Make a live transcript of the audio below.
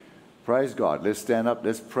Praise God. Let's stand up.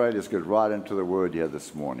 Let's pray. Let's get right into the Word here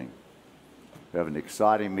this morning. We have an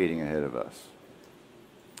exciting meeting ahead of us.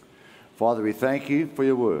 Father, we thank you for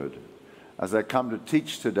your Word. As I come to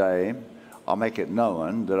teach today, I'll make it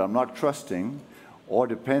known that I'm not trusting or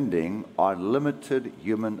depending on limited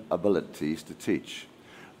human abilities to teach,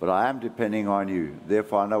 but I am depending on you.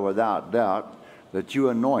 Therefore, I know without doubt that you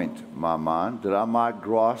anoint my mind, that I might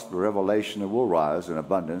grasp the revelation that will rise in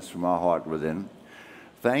abundance from my heart within.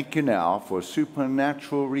 Thank you now for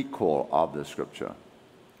supernatural recall of the Scripture.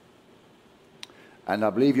 And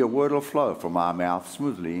I believe your word will flow from our mouth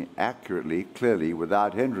smoothly, accurately, clearly,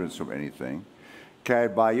 without hindrance from anything,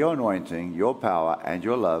 carried by your anointing, your power, and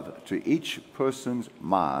your love to each person's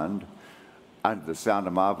mind under the sound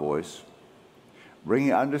of my voice,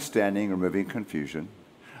 bringing understanding, removing confusion,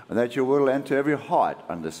 and that your word will enter every heart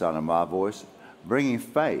under the sound of my voice, bringing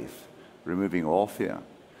faith, removing all fear,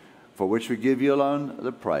 for which we give you alone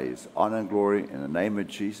the praise, honor, and glory in the name of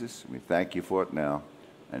Jesus. We thank you for it now.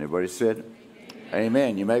 And everybody said, Amen.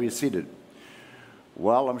 Amen. You may be seated.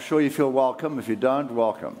 Well, I'm sure you feel welcome. If you don't,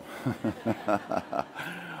 welcome.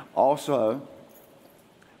 Also,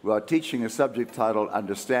 we are teaching a subject titled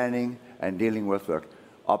Understanding and Dealing with the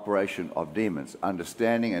Operation of Demons.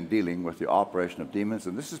 Understanding and Dealing with the Operation of Demons.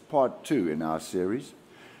 And this is part 2 in our series.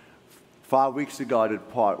 5 weeks ago, I did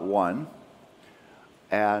part 1.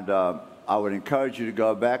 And I would encourage you to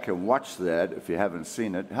go back and watch that if you haven't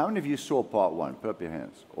seen it. How many of you saw part 1? Put up your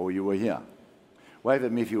hands. Or you were here. Wave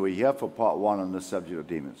at me if you were here for part 1 on the subject of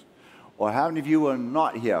demons. Or how many of you were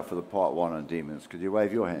not here for the part 1 on demons? Could you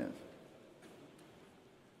wave your hands?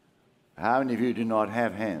 How many of you do not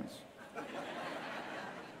have hands?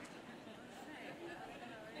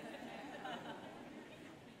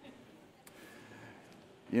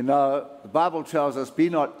 You know, the Bible tells us, be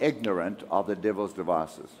not ignorant of the devil's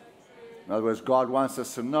devices. In other words, God wants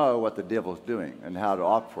us to know what the devil's doing and how to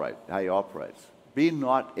operate, how he operates. Be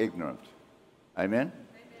not ignorant. Amen?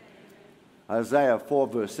 Isaiah 4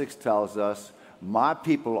 verse 6 tells us, my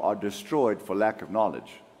people are destroyed for lack of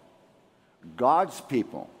knowledge. God's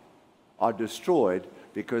people are destroyed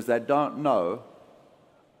because they don't know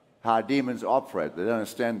how demons operate. They don't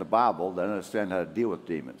understand the Bible. They don't understand how to deal with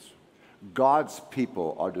demons. God's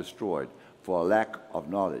people are destroyed for a lack of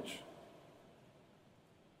knowledge.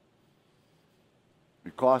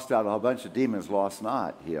 We cast out a whole bunch of demons last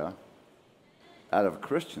night here out of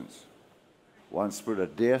Christians. One spirit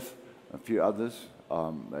of death, a few others,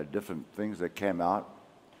 different things that came out.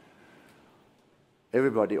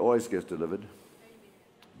 Everybody always gets delivered.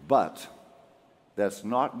 But that's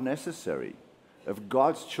not necessary. If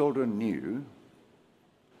God's children knew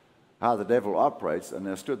how the devil operates and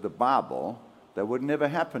understood the Bible, that would never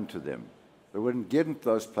happen to them. They wouldn't get into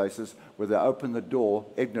those places where they open the door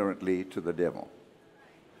ignorantly to the devil.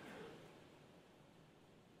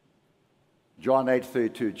 John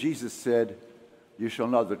 8:32, Jesus said, you shall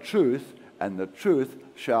know the truth, and the truth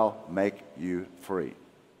shall make you free.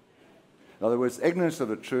 In other words, ignorance of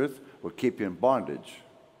the truth will keep you in bondage.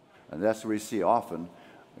 And that's what we see often.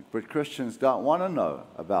 But Christians don't want to know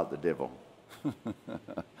about the devil.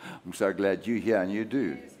 I'm so glad you're here and you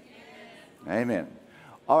do. Amen.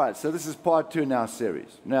 All right, so this is part 2 in our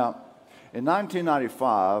series. Now, in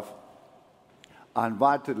 1995, I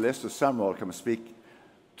invited Lester Sumrall to come speak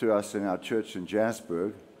to us in our church in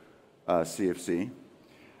Jasperg, CFC.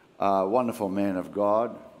 Wonderful man of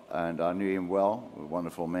God, and I knew him well, a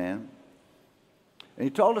wonderful man. And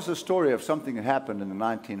he told us a story of something that happened in the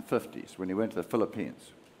 1950s when he went to the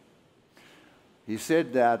Philippines. He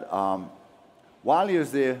said that while he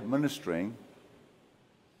was there ministering,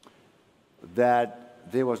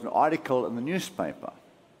 that there was an article in the newspaper,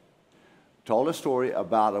 told a story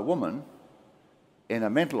about a woman in a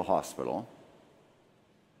mental hospital.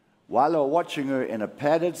 While they were watching her in a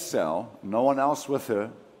padded cell, no one else with her,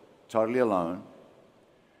 totally alone,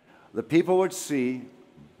 the people would see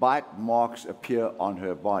bite marks appear on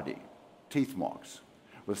her body, teeth marks,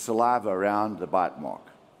 with saliva around the bite mark.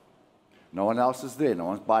 No one else is there. No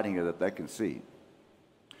one's biting her that they can see.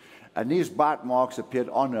 And these bite marks appeared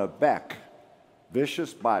on her back,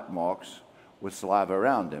 vicious bite marks with saliva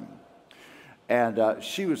around them. And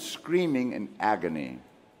she was screaming in agony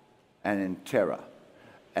and in terror.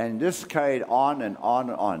 And this carried on and on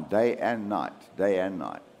and on, day and night, day and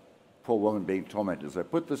night. Poor woman being tormented. So they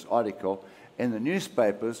put this article in the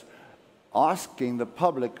newspapers asking the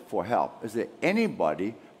public for help. Is there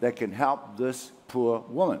anybody that can help this poor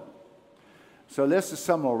woman? So Lester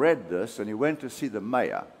Sumrall read this, and he went to see the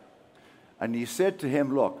mayor. And he said to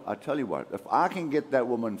him, look, I tell you what, if I can get that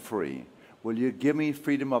woman free, will you give me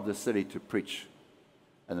freedom of the city to preach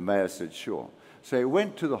And the mayor said, sure. So he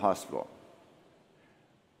went to the hospital.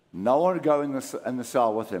 No one would go in the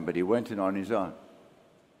cell with him, but he went in on his own.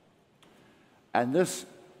 And this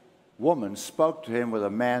woman spoke to him with a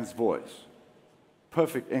man's voice,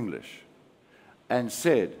 perfect English, and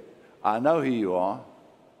said, I know who you are,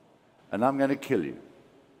 and I'm going to kill you.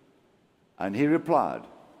 And he replied,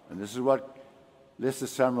 and this is what Lester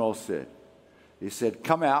Sumrall said. He said,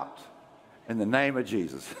 come out in the name of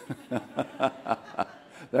Jesus.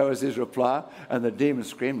 That was his reply, and the demon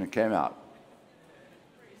screamed and came out.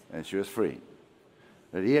 And she was free.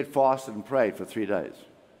 But he had fasted and prayed for 3 days.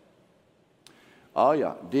 Oh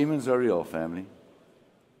yeah, demons are real, family.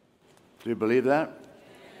 Do you believe that?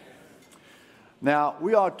 Now,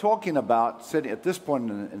 we are talking about, at this point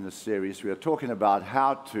in the series, we are talking about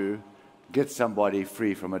how to get somebody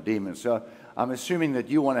free from a demon. So I'm assuming that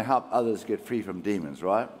you want to help others get free from demons,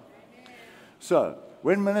 right? So,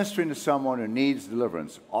 when ministering to someone who needs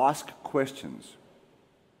deliverance, ask questions.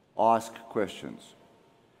 Ask questions.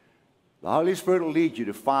 The Holy Spirit will lead you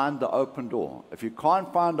to find the open door. If you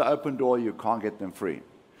can't find the open door, you can't get them free.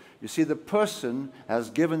 You see, the person has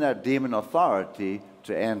given that demon authority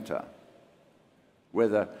to enter,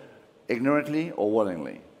 whether ignorantly or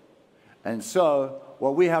willingly. And so,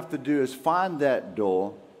 what we have to do is find that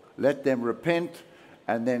door, let them repent,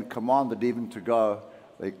 and then command the demon to go.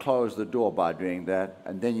 They close the door by doing that,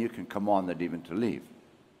 and then you can command the demon to leave.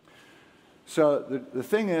 So the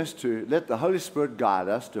thing is to let the Holy Spirit guide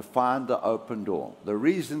us to find the open door, the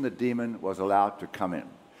reason the demon was allowed to come in.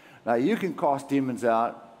 Now, you can cast demons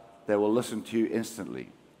out. They will listen to you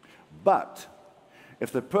instantly. But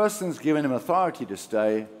if the person's given him authority to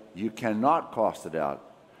stay, you cannot cast it out.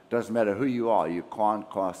 Doesn't matter who you are, you can't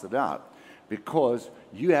cast it out because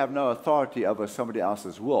you have no authority over somebody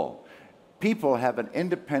else's will. People have an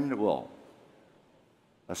independent will,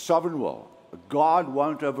 a sovereign will. God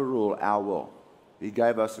won't overrule our will. He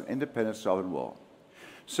gave us an independent sovereign will.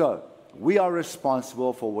 So we are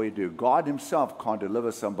responsible for what we do. God himself can't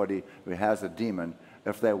deliver somebody who has a demon.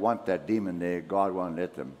 If they want that demon there, God won't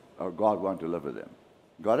let them, or God won't deliver them.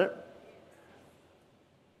 Got it?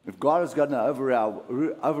 If God is going to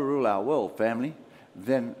overrule our will, family,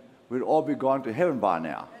 then we'd all be gone to heaven by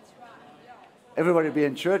now. Everybody be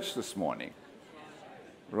in church this morning.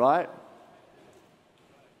 Right?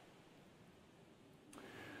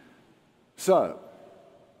 So,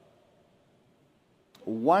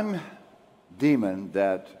 one demon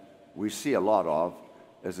that we see a lot of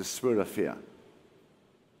is the spirit of fear.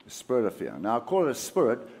 The spirit of fear. Now, I call it a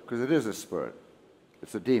spirit because it is a spirit.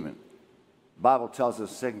 It's a demon. The Bible tells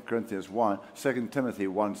us, 2 Timothy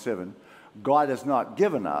 1:7, God has not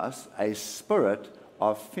given us a spirit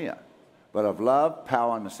of fear, but of love,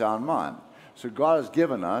 power, and a sound mind. So God has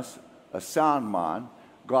given us a sound mind.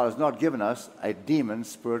 God has not given us a demon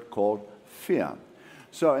spirit called fear.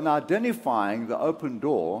 So in identifying the open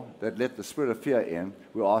door that let the spirit of fear in,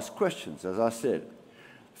 we ask questions, as I said.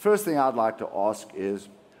 First thing I'd like to ask is,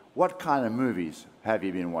 what kind of movies have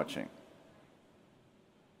you been watching?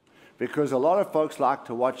 Because a lot of folks like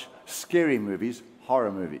to watch scary movies,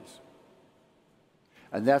 horror movies.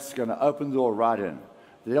 And that's going to open the door right in.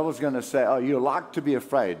 The devil's going to say, oh, you like to be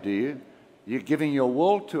afraid, do you? You're giving your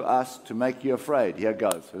will to us to make you afraid. Here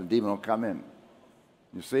goes. And the demon will come in.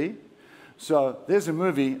 You see? So there's a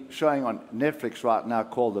movie showing on Netflix right now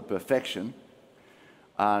called The Perfection.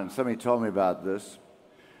 And somebody told me about this.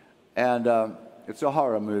 And it's a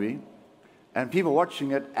horror movie. And people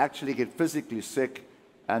watching it actually get physically sick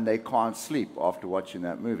and they can't sleep after watching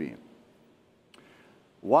that movie.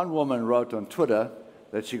 One woman wrote on Twitter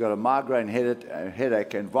that she got a migraine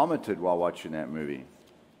headache and vomited while watching that movie.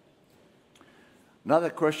 Another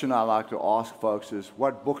question I like to ask folks is,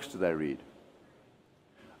 what books do they read?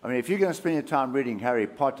 I mean, if you're going to spend your time reading Harry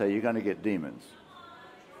Potter, you're going to get demons.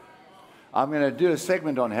 I'm going to do a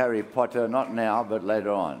segment on Harry Potter, not now, but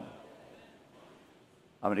later on.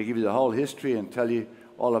 I'm going to give you the whole history and tell you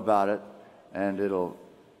all about it, and it'll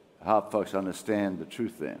help folks understand the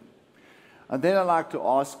truth there. And then I like to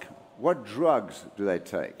ask, what drugs do they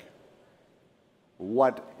take?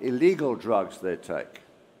 What illegal drugs do they take?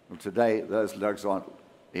 Well, today, those drugs aren't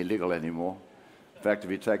illegal anymore. In fact,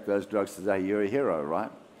 if you take those drugs today, you're a hero,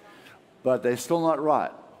 right? But they're still not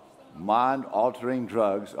right. Mind-altering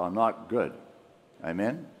drugs are not good.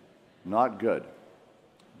 Amen? Not good.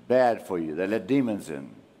 Bad for you. They let demons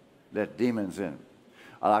in. Let demons in.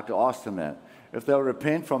 I like to ask them that. If they'll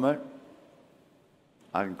repent from it,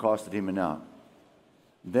 I can cast the demon out.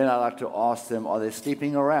 Then I like to ask them, are they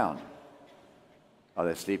sleeping around? Are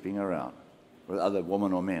they sleeping around with other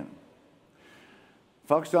women or men?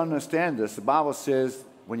 Folks don't understand this. The Bible says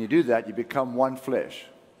when you do that, you become one flesh.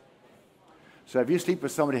 So if you sleep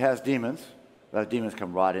with somebody who has demons, those demons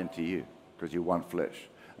come right into you because you're one flesh.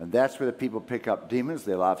 And that's where the people pick up demons.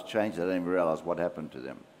 Their lives change. They don't even realize what happened to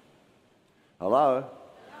them. Hello?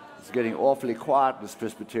 It's getting awfully quiet in this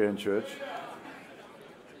Presbyterian church.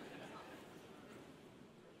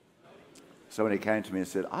 Somebody came to me and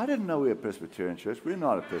said, I didn't know we were a Presbyterian church. We're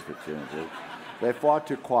not a Presbyterian church. They're far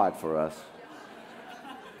too quiet for us.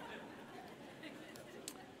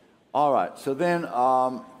 All right, so then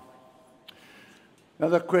another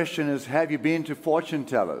question is, have you been to fortune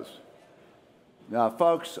tellers? Now,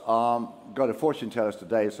 folks, go to fortune tellers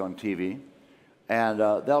today. It's on TV, and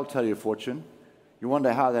they'll tell you a fortune. You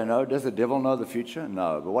wonder how they know. Does the devil know the future?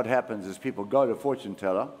 No. But what happens is people go to a fortune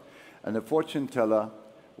teller, and the fortune teller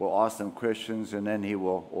will ask them questions, and then he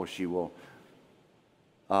will or she will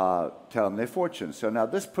tell them their fortune. So now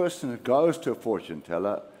this person who goes to a fortune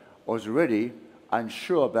teller was already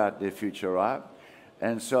unsure about their future, right?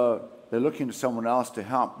 And so they're looking to someone else to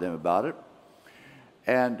help them about it.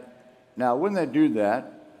 And now when they do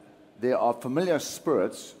that, there are familiar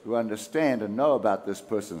spirits who understand and know about this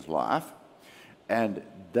person's life. And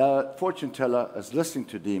the fortune teller is listening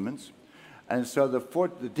to demons. And so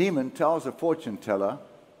the demon tells the fortune teller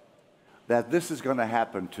that this is going to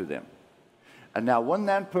happen to them. And now when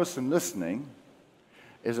that person listening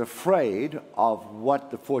is afraid of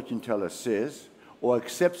what the fortune teller says, or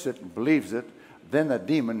accepts it and believes it, then the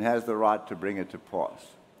demon has the right to bring it to pass.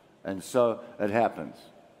 And so it happens,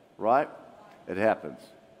 right? It happens.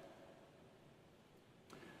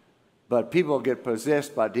 But people get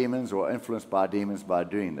possessed by demons or influenced by demons by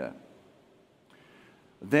doing that.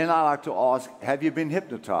 Then I like to ask, have you been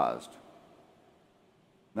hypnotized?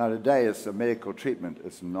 Now today it's a medical treatment.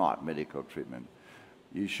 It's not medical treatment.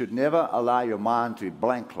 You should never allow your mind to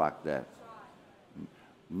blank like that.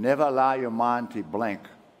 Never allow your mind to blank.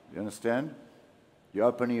 You understand? You're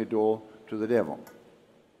opening your door to the devil.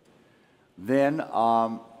 Then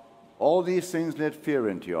all these things let fear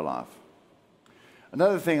into your life.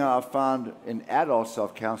 Another thing I found in adult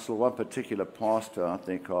self-counsel, one particular pastor I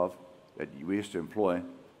think of that we used to employ,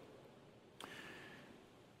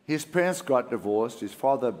 his parents got divorced. His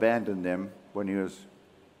father abandoned them when he was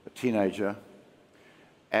a teenager.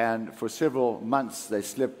 And for several months they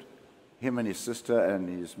slept, him and his sister and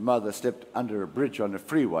his mother slept under a bridge on the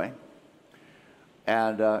freeway.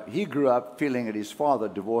 And he grew up feeling that his father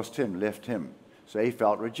divorced him, left him. So he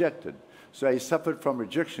felt rejected. So he suffered from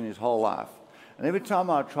rejection his whole life. And every time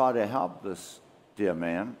I try to help this dear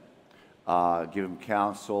man, give him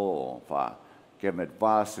counsel, or if I give him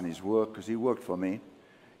advice in his work, because he worked for me,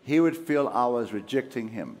 he would feel I was rejecting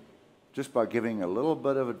him. Just by giving a little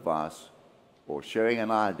bit of advice or sharing an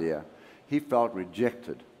idea, he felt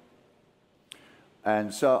rejected.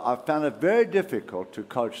 And so I found it very difficult to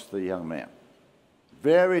coach the young man.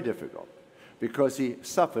 Very difficult. Because he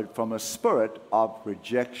suffered from a spirit of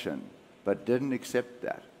rejection, but didn't accept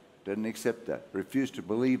that. Didn't accept that. Refused to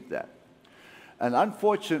believe that. And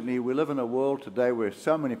unfortunately, we live in a world today where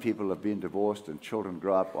so many people have been divorced and children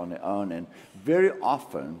grow up on their own. And very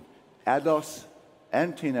often, adults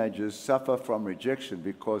and teenagers suffer from rejection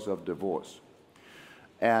because of divorce.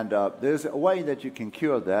 And there's a way that you can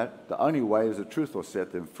cure that. The only way is the truth will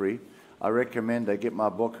set them free. I recommend they get my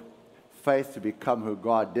book, Faith to Become Who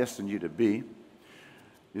God Destined You to Be.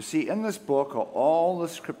 You see, in this book are all the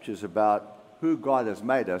scriptures about who God has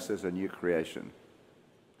made us as a new creation.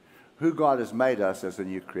 Who God has made us as a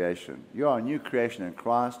new creation. You are a new creation in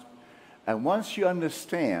Christ. And once you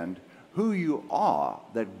understand who you are,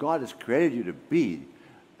 that God has created you to be,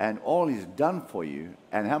 and all He's done for you,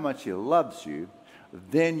 and how much He loves you,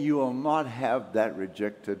 then you will not have that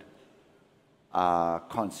rejected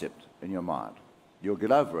concept in your mind. You'll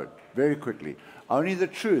get over it very quickly. Only the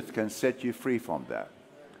truth can set you free from that.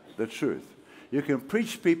 The truth. You can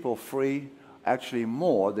preach people free actually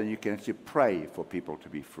more than you can actually pray for people to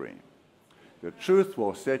be free. The truth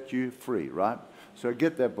will set you free, right? So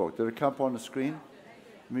get that book. Did it come up on the screen?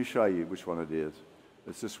 Let me show you which one it is.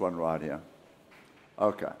 It's this one right here.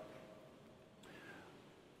 Okay.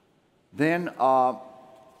 Then all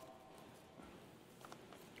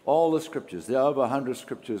the scriptures. There are over 100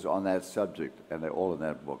 scriptures on that subject, and they're all in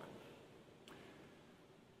that book.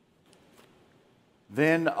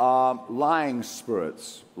 Then lying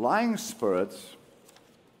spirits. Lying spirits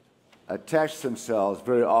attach themselves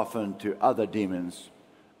very often to other demons,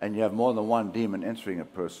 and you have more than one demon entering a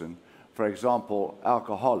person. For example,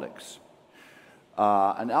 alcoholics.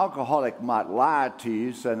 An alcoholic might lie to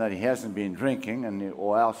you saying that he hasn't been drinking,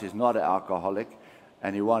 or else he's not an alcoholic,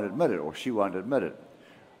 and he won't admit it, or she won't admit it.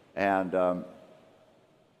 And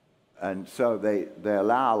so they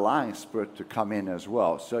allow a lying spirit to come in as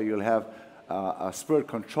well. So you'll have a spirit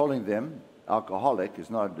controlling them. Alcoholic is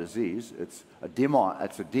not a disease. It's a demon.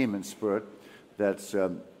 It's a demon spirit that's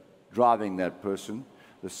driving that person.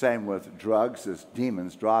 The same with drugs. There's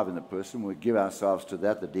demons driving the person. We give ourselves to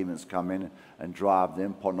that. The demons come in and drive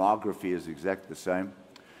them. Pornography is exactly the same.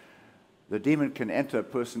 The demon can enter a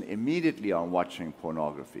person immediately on watching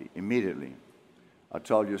pornography. Immediately. I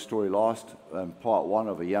told you a story last, part one,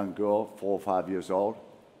 of a young girl, 4 or 5 years old.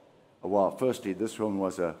 Well, firstly, this woman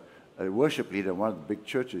was a worship leader in one of the big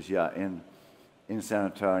churches here in San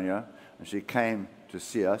Antonio, and she came to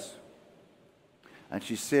see us. And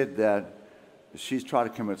she said that she's tried to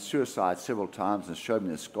commit suicide several times and showed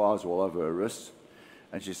me the scars all over her wrists.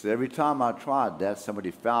 And she said, every time I tried that,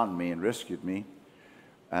 somebody found me and rescued me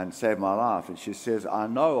and saved my life. And she says, I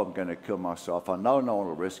know I'm going to kill myself. I know no one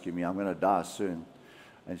will rescue me. I'm going to die soon.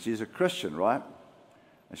 And she's a Christian, right?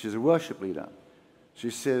 And she's a worship leader. She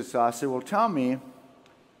says, I said, well, tell me,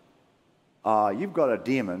 you've got a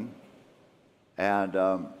demon,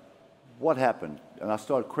 and what happened? And I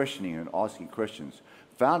started questioning her and asking questions.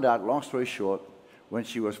 Found out, long story short, when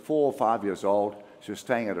she was 4 or 5 years old, she was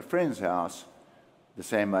staying at a friend's house, the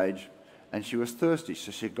same age, and she was thirsty.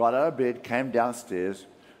 So she got out of bed, came downstairs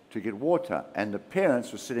to get water, and the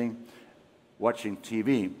parents were sitting watching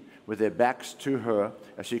TV with their backs to her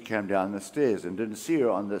as she came down the stairs and didn't see her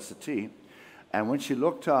on the settee. And when she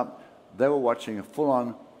looked up, they were watching a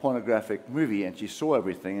full-on pornographic movie, and she saw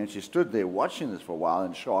everything, and she stood there watching this for a while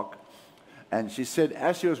in shock. And she said,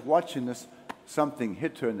 as she was watching this, something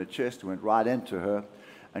hit her in the chest, went right into her.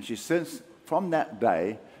 And she says, from that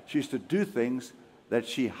day, she used to do things that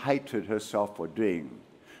she hated herself for doing.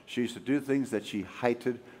 She used to do things that she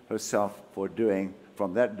hated herself for doing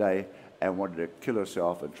from that day, and wanted to kill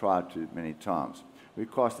herself and tried to many times. We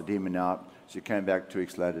cast the demon out. She came back 2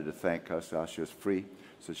 weeks later to thank us. She was free,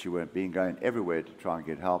 so she went going everywhere to try and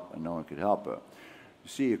get help, and no one could help her. You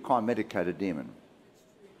see, you can't medicate a demon.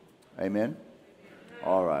 Amen?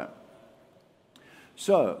 All right.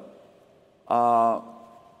 So, all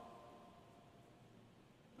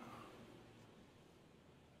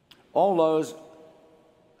those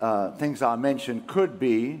things I mentioned could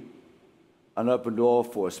be an open door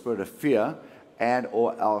for a spirit of fear and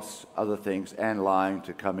or else other things and lying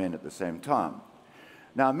to come in at the same time.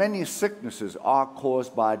 Now, many sicknesses are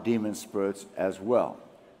caused by demon spirits as well.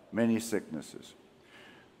 Many sicknesses.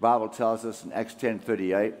 The Bible tells us in Acts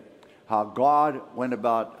 10:38 how God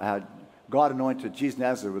anointed Jesus of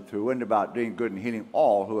Nazareth, who went about doing good and healing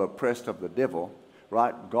all who were oppressed of the devil.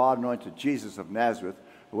 Right? God anointed Jesus of Nazareth,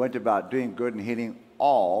 who went about doing good and healing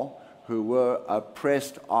all who were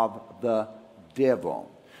oppressed of the devil.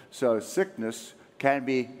 So sickness can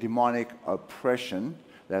be demonic oppression.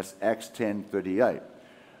 That's Acts 10:38.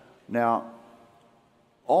 Now,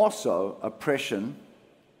 also oppression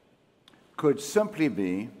could simply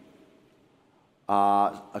be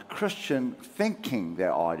a Christian thinking they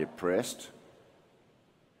are depressed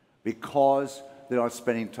because they're not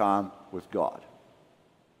spending time with God.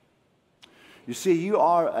 You see, you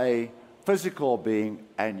are a physical being,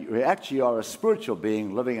 and you actually are a spiritual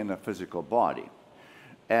being living in a physical body.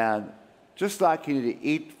 And just like you need to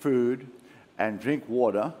eat food and drink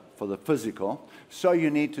water for the physical, so you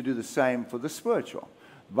need to do the same for the spiritual.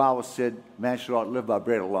 The Bible said, man shall not live by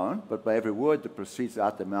bread alone, but by every word that proceeds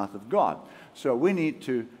out the mouth of God. So we need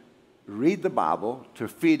to read the Bible to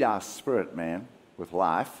feed our spirit man with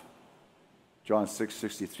life. John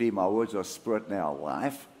 6:63, my words are spirit and are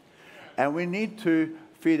life. And we need to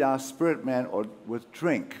feed our spirit man with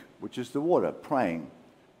drink, which is the water, praying.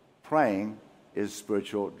 Praying is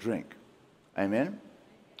spiritual drink. Amen?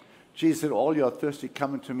 Jesus said, all you are thirsty,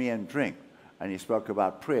 come unto me and drink. And he spoke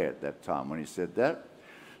about prayer at that time when he said that.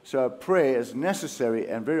 So prayer is necessary,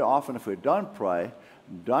 and very often if we don't pray,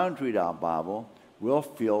 don't read our Bible, we'll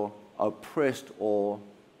feel oppressed or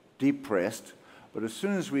depressed. But as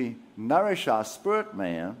soon as we nourish our spirit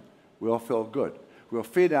man, we'll feel good. We'll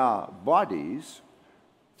feed our bodies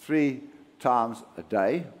 3 times a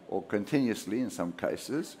day, or continuously in some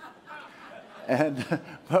cases.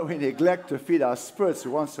 But we neglect to feed our spirits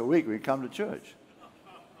once a week when we come to church.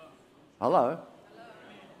 Hello?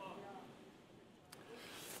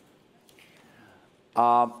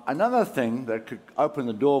 Another thing that could open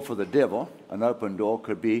the door for the devil, an open door,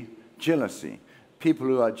 could be jealousy. People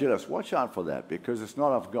who are jealous, watch out for that, because it's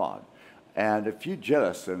not of God. And if you're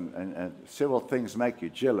jealous, and several things make you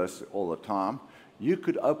jealous all the time, you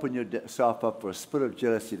could open yourself up for a spirit of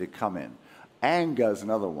jealousy to come in. Anger is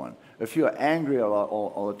another one. If you're angry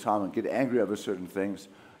all the time and get angry over certain things,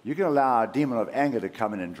 you can allow a demon of anger to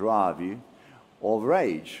come in and drive you, or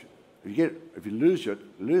rage. If you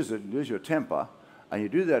lose your temper, and you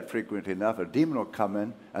do that frequently enough, a demon will come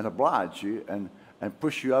in and oblige you and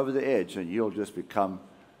push you over the edge, and you'll just become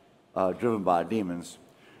driven by demons,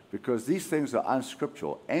 because these things are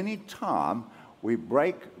unscriptural. Any time we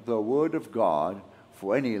break the word of God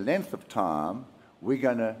for any length of time, we're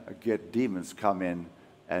going to get demons come in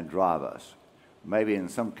and drive us. Maybe in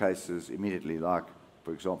some cases immediately, like,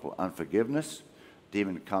 for example, unforgiveness.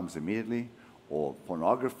 Demon comes immediately. Or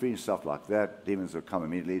pornography, stuff like that. Demons will come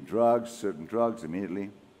immediately. Drugs, certain drugs immediately.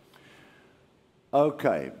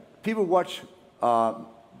 Okay. People watch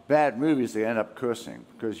bad movies, they end up cursing,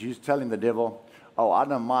 because you're telling the devil, oh, I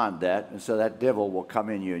don't mind that. And so that devil will come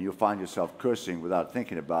in you and you'll find yourself cursing without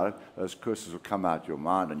thinking about it. Those curses will come out your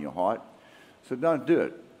mind and your heart. So don't do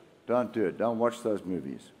it. Don't do it. Don't watch those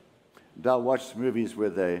movies. Don't watch movies where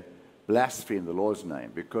they blaspheme the Lord's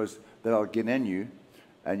name, because they'll get in you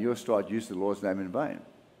and you'll start using the Lord's name in vain.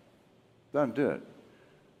 Don't do it.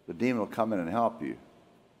 The demon will come in and help you.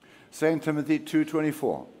 2 Timothy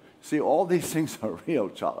 2:24. See, all these things are real,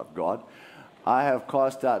 child of God. I have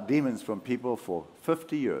cast out demons from people for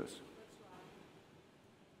 50 years.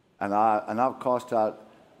 And I've cast out,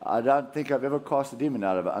 I don't think I've ever cast a demon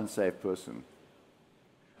out of an unsaved person.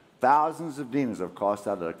 Thousands of demons I've cast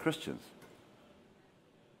out of Christians.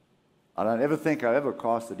 I don't ever think I've ever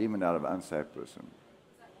cast a demon out of an unsaved person.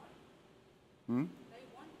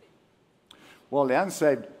 Well, the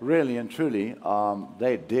unsaved, really and truly,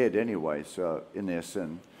 they're dead anyway, so in their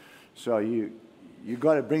sin. So you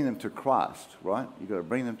got to bring them to Christ, right? You got to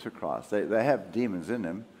bring them to Christ. They have demons in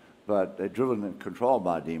them, but they're driven and controlled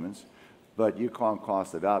by demons. But you can't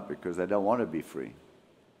cast it out because they don't want to be free.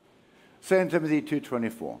 2 Timothy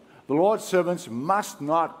 2:24. The Lord's servants must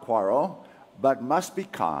not quarrel, but must be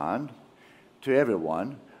kind to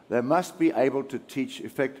everyone. They must be able to teach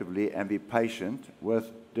effectively and be patient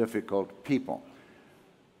with difficult people.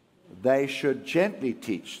 They should gently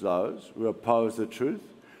teach those who oppose the truth.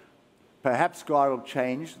 Perhaps God will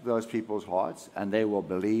change those people's hearts and they will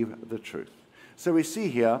believe the truth. So we see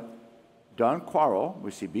here, don't quarrel.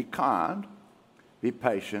 We see be kind, be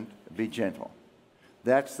patient, be gentle.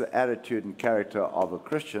 That's the attitude and character of a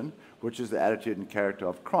Christian, which is the attitude and character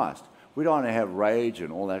of Christ. We don't want to have rage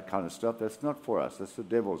and all that kind of stuff. That's not for us. That's the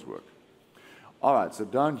devil's work. All right, so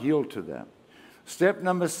don't yield to that. Step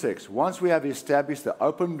number 6. Once we have established the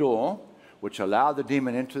open door, which allow the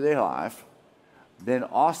demon into their life, then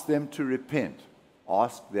ask them to repent.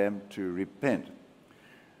 Ask them to repent.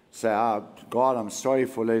 Say, oh, God, I'm sorry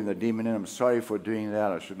for letting the demon in. I'm sorry for doing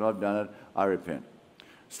that. I should not have done it. I repent.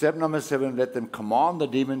 Step number 7, let them command the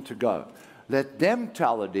demon to go. Let them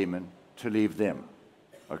tell the demon to leave them.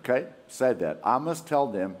 Okay? Say that. I must tell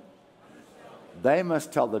them. They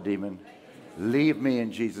must tell the demon, leave me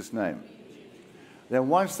in Jesus' name. Then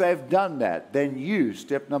once they've done that, then you,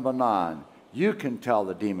 step number 9, you can tell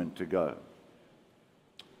the demon to go.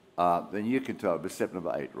 Then you can tell, but step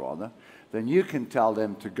number 8 rather. Then you can tell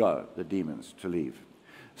them to go, the demons, to leave.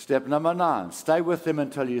 Step number 9, stay with them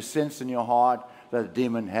until you sense in your heart that the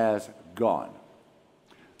demon has gone.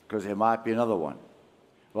 Because there might be another one.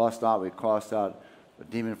 Last night we cast out a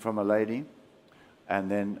demon from a lady, and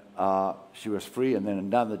then she was free, and then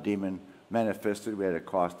another demon manifested. We had to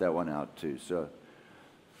cast that one out too. So,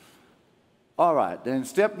 all right, then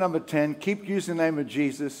step number 10, keep using the name of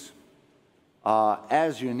Jesus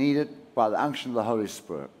as you need it by the unction of the Holy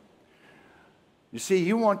Spirit. You see,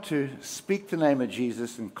 you want to speak the name of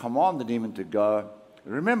Jesus and command the demon to go.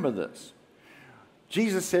 Remember this.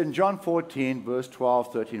 Jesus said in John 14, verse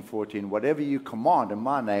 12, 13, 14, whatever you command in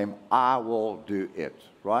my name, I will do it,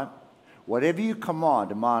 right? Whatever you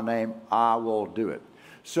command in my name, I will do it.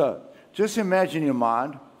 So, just imagine in your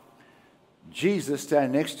mind, Jesus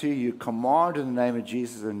standing next to you, you command in the name of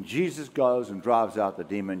Jesus, and Jesus goes and drives out the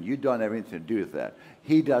demon. You don't have anything to do with that.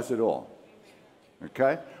 He does it all.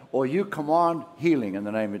 Okay? Or you command healing in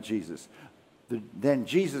the name of Jesus. Then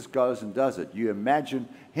Jesus goes and does it. You imagine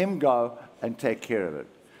him go and take care of it.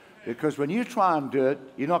 Because when you try and do it,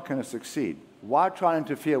 you're not going to succeed. Why try and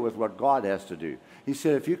interfere with what God has to do? He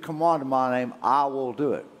said, if you command in my name, I will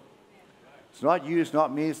do it. It's not you, it's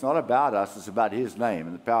not me, it's not about us, it's about his name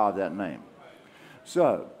and the power of that name.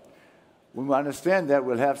 So, when we understand that,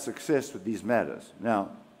 we'll have success with these matters.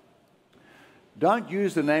 Now, don't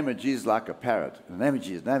use the name of Jesus like a parrot. In the name of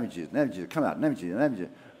Jesus, name of Jesus, name of Jesus, come out, name of Jesus, name of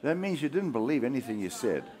Jesus. That means you didn't believe anything you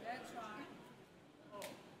said.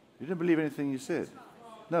 You didn't believe anything you said.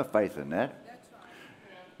 No faith in that.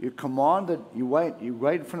 You command that, you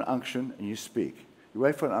wait for an unction and you speak. You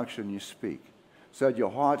wait for an unction and you speak. So that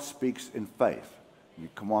your heart speaks in faith. You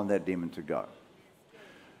command that demon to go.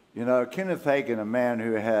 You know, Kenneth Hagin, a man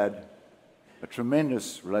who had a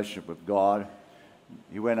tremendous relationship with God,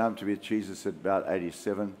 He went home to be with Jesus at about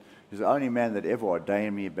 87. He's the only man that ever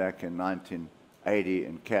ordained me back in 1980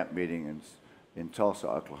 in camp meeting in Tulsa,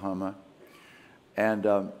 Oklahoma.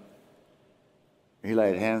 And he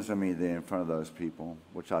laid hands on me there in front of those people,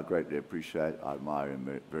 which I greatly appreciate. I admire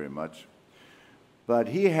him very much. But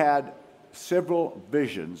he had several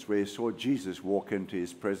visions where he saw Jesus walk into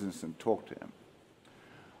his presence and talk to him.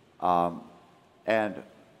 And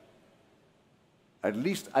at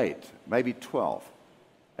least 8, maybe 12.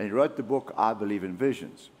 And he wrote the book, I Believe in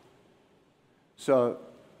Visions. So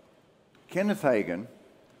Kenneth Hagin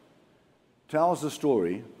tells the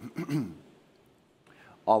story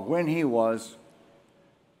of when he was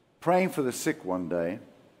praying for the sick one day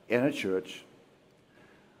in a church,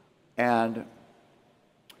 and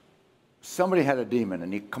somebody had a demon,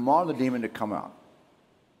 and he commanded the demon to come out.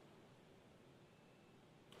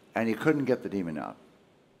 And he couldn't get the demon out.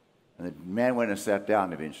 And the man went and sat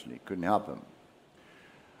down eventually. Couldn't help him.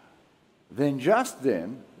 Then just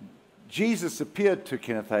then, Jesus appeared to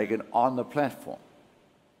Kenneth Hagin on the platform.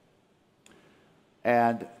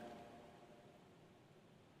 And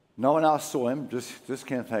no one else saw him, just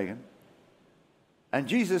Kenneth Hagin. And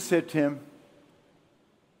Jesus said to him,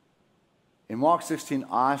 in Mark 16,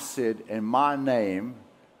 I said, in my name,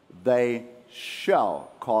 they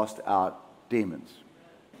shall cast out demons.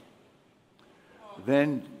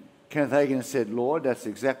 Then Kenneth Hagin said, Lord, that's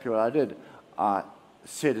exactly what I did. I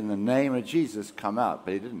said, in the name of Jesus, come out,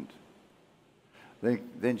 but he didn't.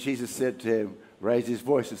 Then Jesus said to him, raised his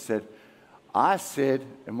voice and said, I said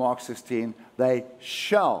in Mark 16, they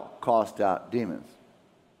shall cast out demons.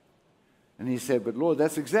 And he said, but Lord,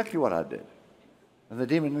 that's exactly what I did. And the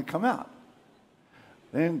demon didn't come out.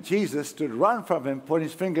 Then Jesus stood right from him, put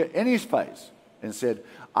his finger in his face, and said,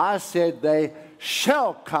 I said they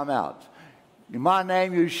shall come out. In my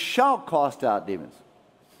name you shall cast out demons.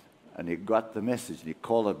 And he got the message, and he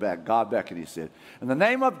called it back, God back, and he said, in the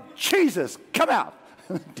name of Jesus, come out.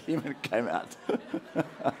 And the demon came out.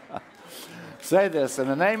 Say this, in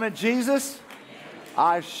the name of Jesus,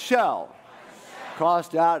 I shall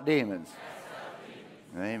cast out demons.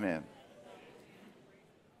 Amen.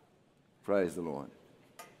 Praise the Lord.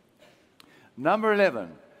 Number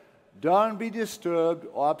 11, don't be disturbed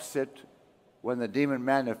or upset when the demon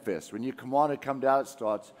manifests. When you command it to come down, it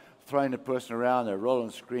starts throwing the person around, they roll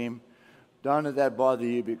and scream. Don't let that bother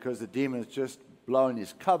you, because the demon is just blowing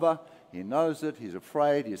his cover. He knows it. He's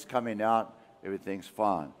afraid. He's coming out. Everything's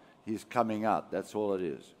fine. He's coming out. That's all it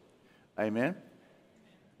is. Amen?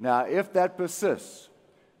 Now, if that persists,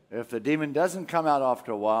 if the demon doesn't come out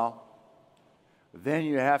after a while, then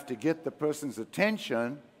you have to get the person's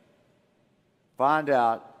attention, find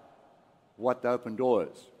out what the open door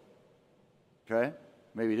is. Okay?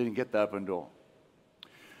 Maybe you didn't get the open door.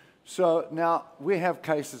 So now we have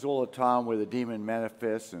cases all the time where the demon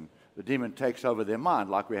manifests and the demon takes over their mind,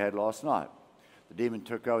 like we had last night. The demon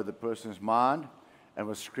took over the person's mind and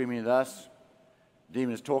was screaming at us. The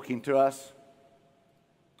demon is talking to us.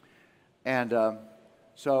 And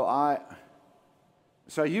so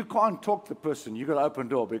you can't talk to the person. You've got an open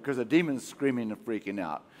door because the demon's screaming and freaking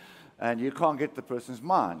out. And you can't get the person's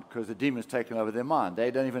mind because the demon's taken over their mind.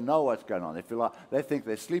 They don't even know what's going on. They think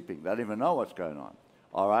they're sleeping. They don't even know what's going on.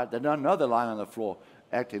 All right? They don't know they're lying on the floor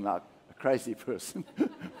acting like a crazy person.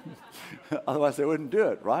 Otherwise, they wouldn't do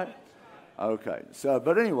it, right? Okay.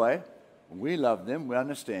 But anyway, we love them. We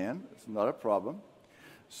understand. It's not a problem.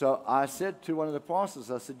 So I said to one of the pastors,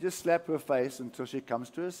 I said, just slap her face until she comes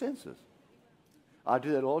to her senses. I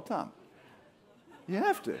do that all the time. You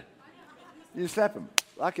have to. You slap them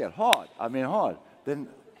like that, hard. I mean hard. Then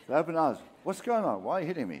they open eyes. What's going on? Why are you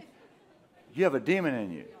hitting me? You have a demon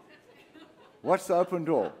in you. What's the open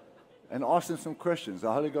door? And ask them some questions.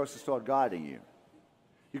 The Holy Ghost will start guiding you.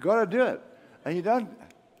 You got to do it. And you don't.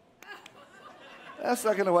 That's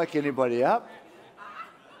not going to wake anybody up.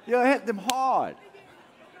 You hit them hard.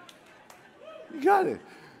 You got it.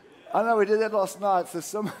 I know we did that last night.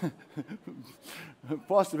 So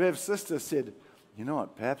Pastor Bev's sister said, you know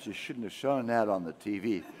what, perhaps you shouldn't have shown that on the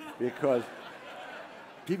TV because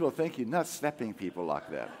people think you're not slapping people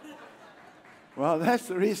like that. Well, that's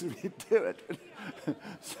the reason we do it.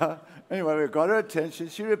 So anyway, we got her attention.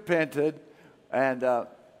 She repented, and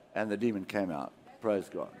the demon came out. Praise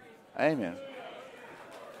God. Amen.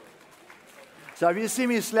 So if you see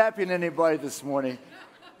me slapping anybody this morning,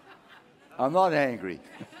 I'm not angry.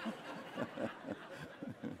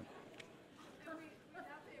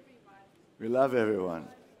 We love everyone.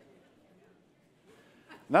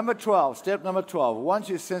 Number 12, step number 12. Once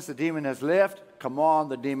you sense the demon has left, command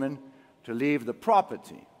the demon to leave the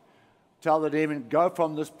property. tell the demon, go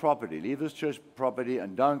from this property, leave this church property,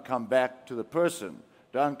 and don't come back to the person.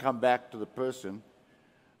 Don't come back to the person.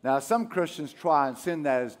 Now, some Christians try and send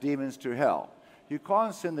those demons to hell. You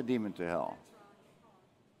can't send the demon to hell.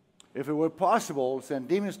 If it were possible to send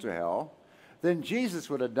demons to hell, then Jesus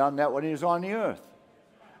would have done that when he was on the earth.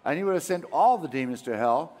 And he would have sent all the demons to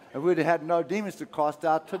hell, and we'd have had no demons to cast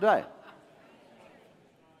out today.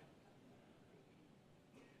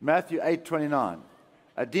 Matthew 8:29.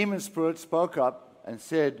 A demon spirit spoke up and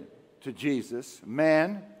said to Jesus,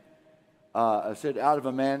 said out of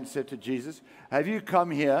a man, said to Jesus, have you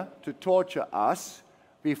come here to torture us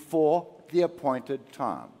before the appointed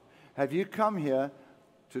time? Have you come here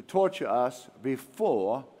to torture us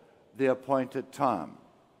before the appointed time?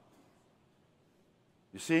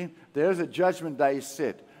 You see, there's a judgment day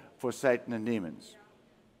set for Satan and demons.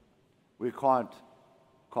 We can't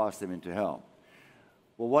cast them into hell.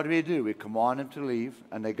 Well, what do? We command them to leave,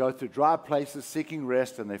 and they go through dry places seeking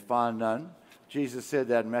rest, and they find none. Jesus said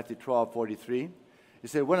that in Matthew 12:43. He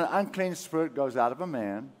said, when an unclean spirit goes out of a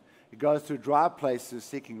man, he goes through dry places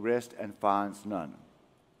seeking rest and finds none.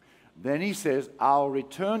 Then he says, I'll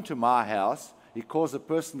return to my house. He calls the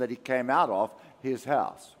person that he came out of his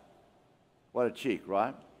house. What a cheek,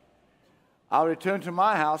 right? I'll return to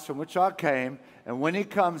my house from which I came, and when he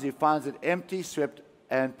comes, he finds it empty, swept,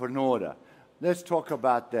 and put in order. Let's talk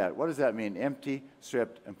about that. What does that mean? Empty,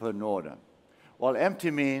 swept, and put in order. Well,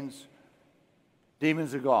 empty means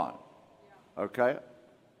demons are gone. Okay?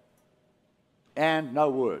 And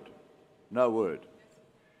no word. No word.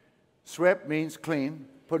 Swept means clean.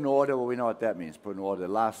 Put in order, well, we know what that means. Put in order,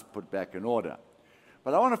 last put back in order.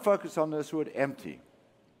 But I want to focus on this word empty.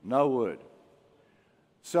 No word.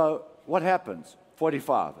 So what happens?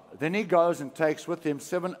 45. Then he goes and takes with him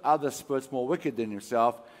 7 other spirits more wicked than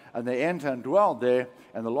himself, and they enter and dwell there,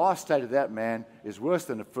 and the last state of that man is worse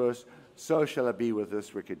than the first, so shall it be with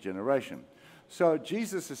this wicked generation. So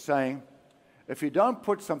Jesus is saying, if you don't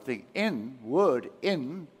put something in, word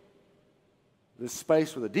in, the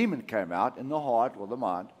space where the demon came out, in the heart or the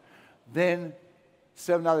mind, then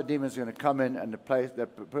 7 other demons are going to come in, and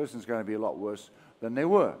that person's going to be a lot worse than they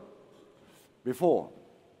were before.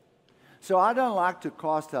 So I don't like to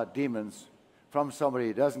cast out demons from somebody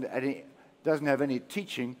who doesn't have any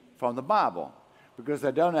teaching from the Bible, because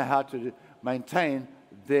they don't know how to maintain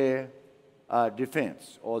their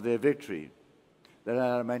defense or their victory. They don't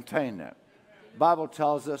know how to maintain that. The Bible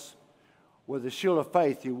tells us, with the shield of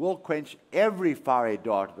faith, you will quench every fiery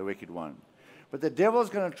dart of the wicked one. But the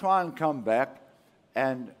devil's going to try and come back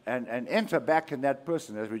and enter back in that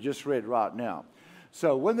person, as we just read right now.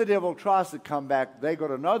 So when the devil tries to come back, they've got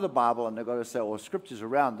to know the Bible, and they've got to say, well, scriptures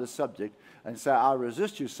around this subject, and say, I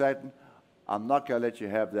resist you, Satan. I'm not going to let you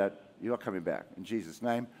have that. You're not coming back. In Jesus'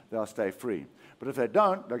 name, they'll stay free. But if they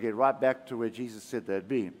don't, they'll get right back to where Jesus said they'd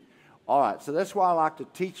be. All right, so that's why I like to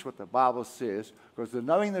teach what the Bible says, because the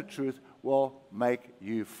knowing the truth will make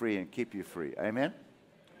you free and keep you free. Amen?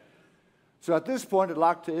 So at this point, I'd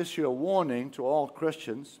like to issue a warning to all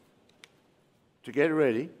Christians to get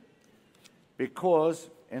ready, because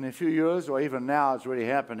in a few years, or even now, it's already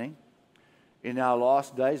happening, in our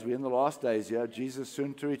last days, we're in the last days here, Jesus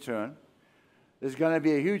soon to return, there's going to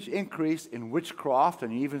be a huge increase in witchcraft,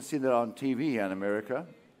 and you even see that on TV in America.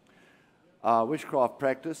 Witchcraft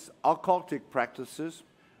practice, occultic practices.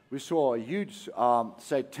 We saw a huge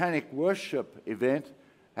satanic worship event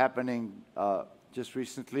happening just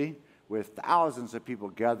recently, where thousands of people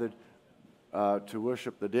gathered to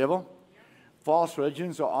worship the devil. False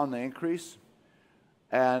religions are on the increase.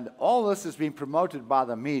 And all this is being promoted by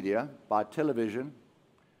the media, by television,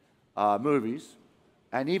 movies,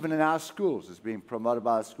 and even in our schools. It's being promoted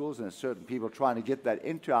by the schools, and there's certain people trying to get that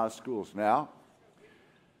into our schools now.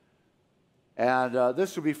 And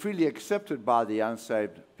this will be freely accepted by the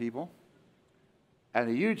unsaved people. And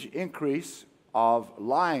a huge increase of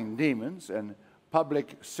lying demons and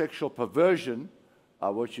public sexual perversion,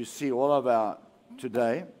 which you see all over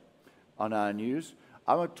today on our news.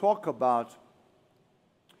 I want to talk about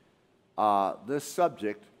this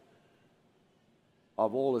subject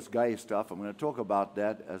of all this gay stuff. I'm going to talk about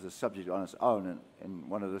that as a subject on its own in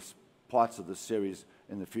one of the parts of the series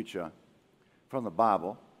in the future from the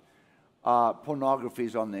Bible. Pornography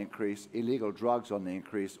is on the increase, illegal drugs on the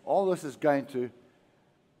increase. All this is going to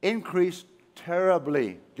increase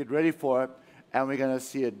terribly. Get ready for it. And we're going to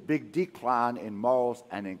see a big decline in morals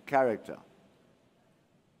and in character.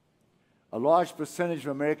 A large percentage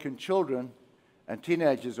of American children and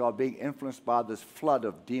teenagers are being influenced by this flood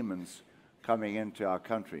of demons coming into our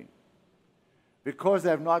country. Because they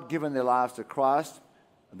have not given their lives to Christ,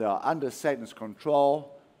 they are under Satan's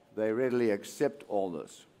control, they readily accept all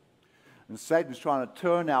this. And Satan's trying to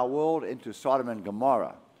turn our world into Sodom and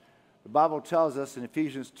Gomorrah. The Bible tells us in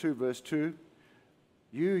Ephesians 2, verse 2,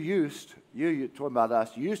 you're talking about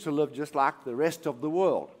us, you used to live just like the rest of the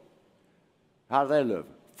world. How do they live?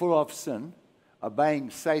 Full of sin,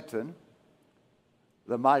 obeying Satan,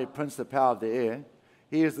 the mighty prince, the power of the air.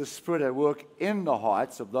 He is the spirit at work in the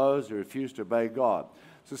hearts of those who refuse to obey God.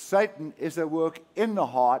 So Satan is at work in the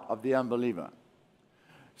heart of the unbeliever.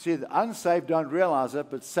 See, the unsaved don't realize it,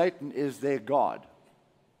 but Satan is their God.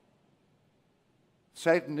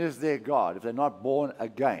 Satan is their God if they're not born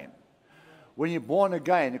again. When you're born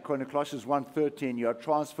again, according to Colossians 1:13, you are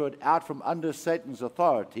transferred out from under Satan's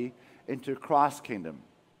authority into Christ's kingdom.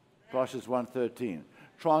 Colossians 1:13.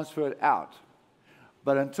 Transferred out.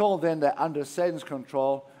 But until then, they're under Satan's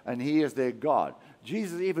control, and he is their God.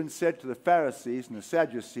 Jesus even said to the Pharisees and the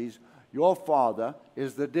Sadducees, your father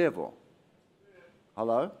is the devil.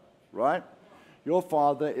 Hello? Right? Your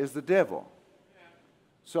father is the devil.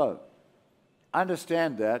 So,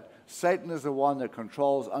 understand that Satan is the one that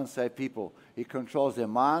controls unsaved people. He controls their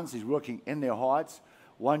minds. He's working in their hearts.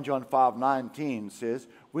 1 John 5:19 says,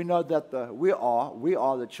 we know that we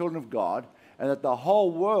are the children of God, and that the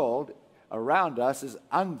whole world around us is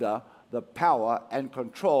under the power and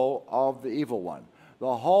control of the evil one.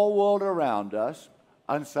 The whole world around us,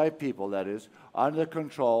 unsaved people that is, under the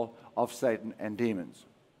control of Satan and demons.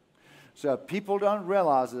 So people don't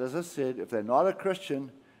realize it, as I said, if they're not a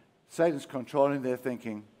Christian, Satan's controlling their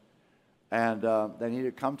thinking, and they need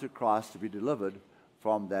to come to Christ to be delivered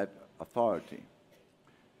from that authority.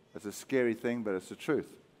 It's a scary thing, but it's the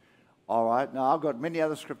truth. All right, now I've got many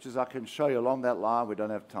other scriptures I can show you along that line. We don't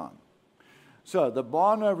have time. So the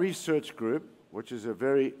Barna Research Group, which is a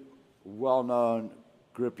very well-known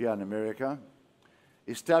group here in America,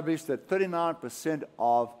 established that 39%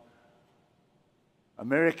 of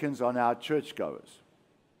Americans are now churchgoers.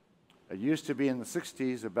 It used to be in the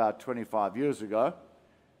 60s, about 25 years ago,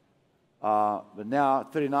 but now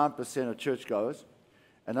 39% are churchgoers.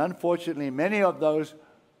 And unfortunately, many of those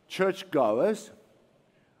churchgoers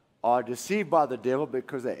are deceived by the devil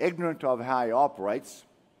because they're ignorant of how he operates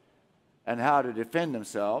and how to defend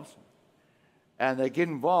themselves, and they get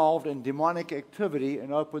involved in demonic activity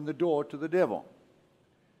and open the door to the devil.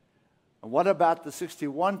 And what about the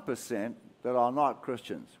 61% that are not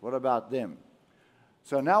Christians? What about them?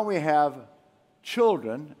 So now we have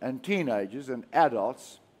children and teenagers and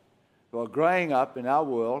adults who are growing up in our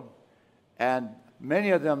world, and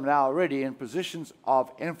many of them now already in positions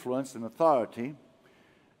of influence and authority,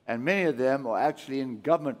 and many of them are actually in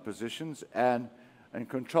government positions and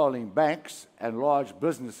controlling banks and large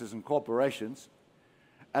businesses and corporations.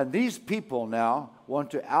 And these people now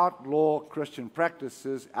want to outlaw Christian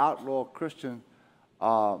practices, outlaw Christian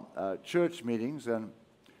church meetings,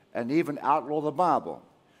 and even outlaw the Bible.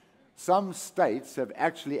 Some states have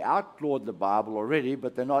actually outlawed the Bible already,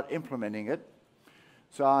 but they're not implementing it.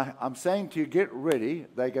 So I'm saying to you, get ready.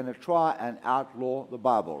 They're going to try and outlaw the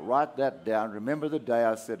Bible. Write that down. Remember the day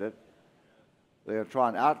I said it. They're going to try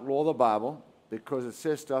and outlaw the Bible because it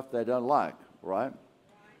says stuff they don't like, right?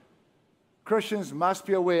 Christians must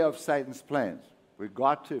be aware of Satan's plans. We've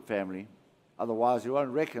got to, family. Otherwise, you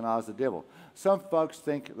won't recognize the devil. Some folks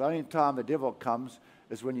think the only time the devil comes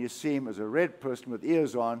is when you see him as a red person with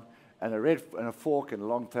ears on and a fork and a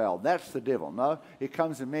long tail. That's the devil. No, he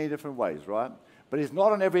comes in many different ways, right? But he's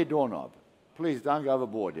not on every doorknob. Please don't go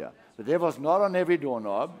overboard here. The devil's not on every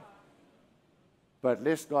doorknob, but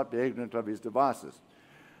let's not be ignorant of his devices.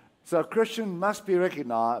 So Christians must be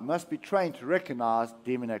trained to recognize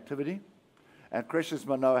demon activity, and Christians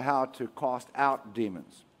must know how to cast out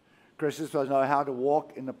demons. Christians must know how to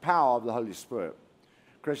walk in the power of the Holy Spirit.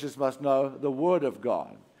 Christians must know the Word of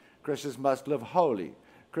God. Christians must live holy.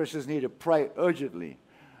 Christians need to pray urgently.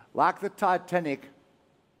 Like the Titanic,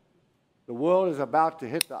 the world is about to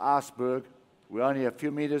hit the iceberg. We're only a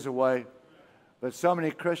few meters away. But so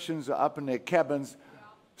many Christians are up in their cabins,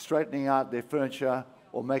 straightening out their furniture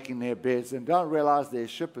or making their beds, and don't realize their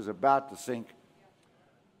ship is about to sink.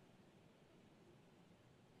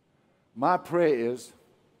 My prayer is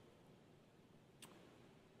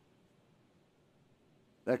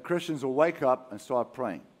that Christians will wake up and start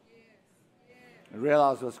praying and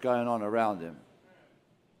realize what's going on around them.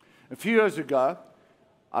 A few years ago,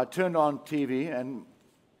 I turned on TV and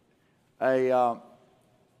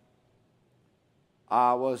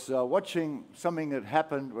I was watching something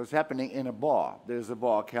that was happening in a bar. There's a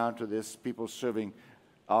bar counter. There's people serving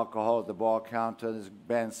alcohol at the bar counter. There's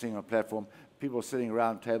bands singing on a platform. People sitting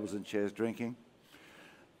around tables and chairs drinking.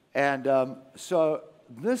 And so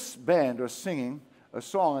this band was singing a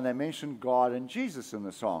song, and they mentioned God and Jesus in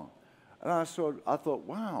the song. And I thought,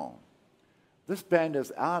 wow, This band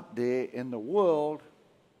is out there in the world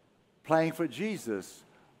playing for Jesus.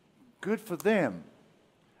 Good for them.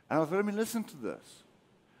 And I thought, let me listen to this.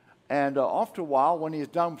 And after a while, when he's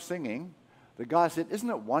done singing, the guy said, isn't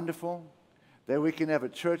it wonderful that we can have a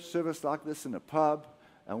church service like this in a pub,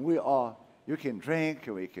 and you can drink,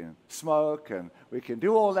 and we can smoke, and we can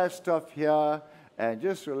do all that stuff here, and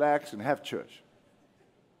just relax and have church.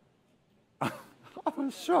 I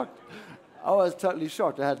was shocked. I was totally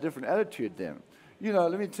shocked. I had a different attitude then. You know,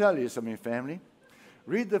 let me tell you something, family.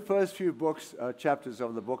 Read the first few chapters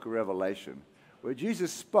of the book of Revelation, where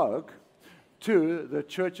Jesus spoke to the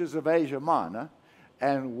churches of Asia Minor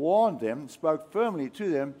and warned them, spoke firmly to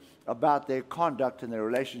them about their conduct and their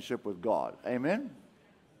relationship with God. Amen?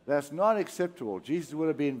 That's not acceptable. Jesus would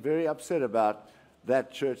have been very upset about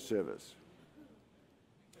that church service.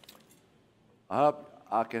 I hope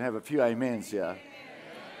I can have a few amens here.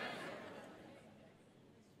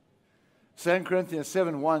 2 Corinthians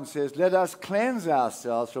 7:1 says, let us cleanse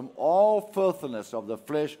ourselves from all filthiness of the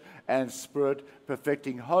flesh and spirit,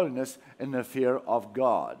 perfecting holiness in the fear of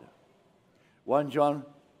God. 1 John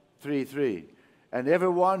 3:3, and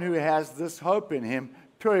everyone who has this hope in him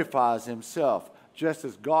purifies himself, just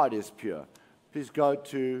as God is pure. Please go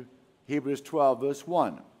to Hebrews 12, verse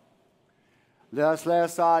 1. Let us lay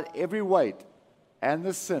aside every weight and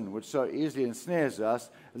the sin which so easily ensnares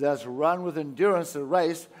us, let us run with endurance the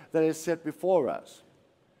race that is set before us.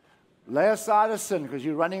 Lay aside a sin, because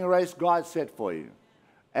you're running a race God set for you,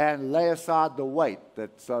 and lay aside the weight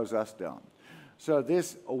that slows us down. So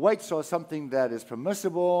this weights are something that is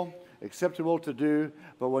permissible, acceptable to do,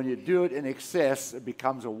 but when you do it in excess, it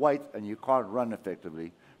becomes a weight, and you can't run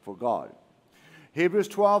effectively for God. Hebrews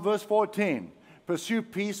 12, verse 14. Pursue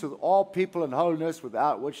peace with all people and holiness,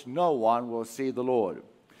 without which no one will see the Lord.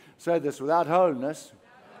 Say this, without holiness,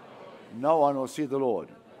 no one will see the Lord.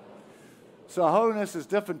 So holiness is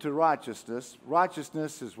different to righteousness.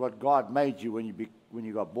 Righteousness is what God made you when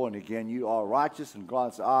you got born again. You are righteous in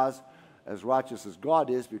God's eyes, as righteous as God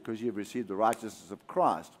is, because you've received the righteousness of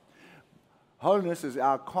Christ. Holiness is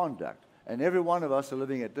our conduct. And every one of us are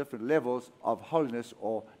living at different levels of holiness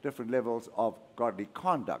or different levels of godly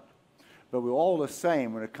conduct. But we're all the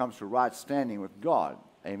same when it comes to right standing with God.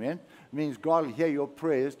 Amen? It means God will hear your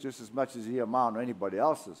prayers just as much as he hears mine or anybody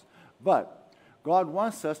else's. But God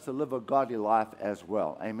wants us to live a godly life as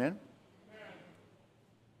well. Amen?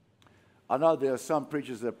 I know there are some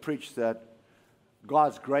preachers that preach that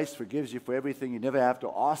God's grace forgives you for everything. You never have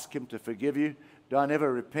to ask him to forgive you. Don't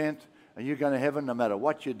ever repent, and you're going to heaven no matter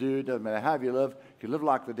what you do, doesn't matter how you live. If you live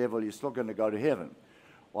like the devil, you're still going to go to heaven.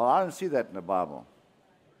 Well, I don't see that in the Bible.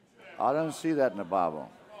 I don't see that in the Bible.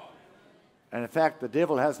 And in fact, the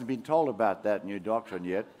devil hasn't been told about that new doctrine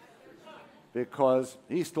yet, because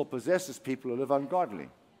he still possesses people who live ungodly.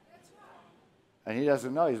 And he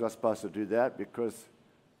doesn't know he's not supposed to do that, because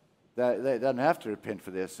they don't have to repent for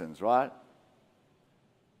their sins, right?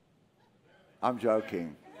 I'm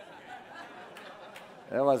joking.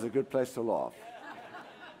 That was a good place to laugh.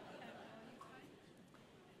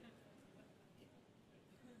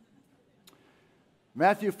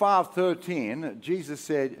 Matthew 5:13, Jesus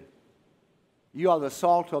said, you are the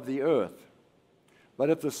salt of the earth. But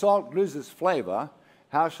if the salt loses flavor,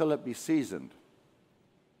 how shall it be seasoned?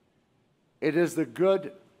 It is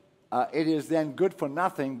then good for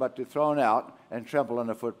nothing but to thrown out and trampled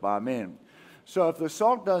underfoot by men. So if the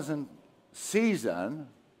salt doesn't season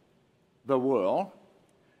the world,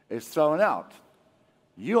 it's thrown out.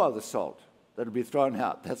 You are the salt that will be thrown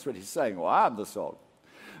out. That's what he's saying. Well, I'm the salt.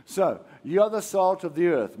 So, you are the salt of the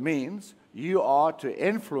earth means you are to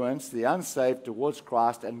influence the unsaved towards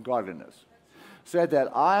Christ and godliness. Say that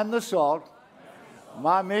I am the salt.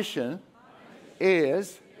 My mission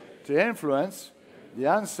is to influence the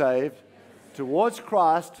unsaved towards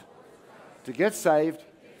Christ, to get saved,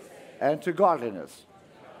 and to godliness.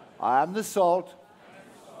 I am the salt.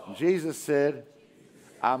 Jesus said,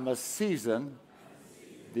 I must season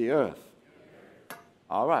the earth.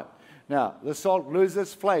 All right. Now, the salt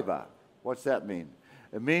loses flavor. What's that mean?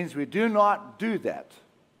 It means we do not do that.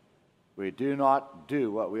 We do not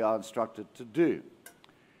do what we are instructed to do.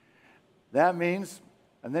 That means,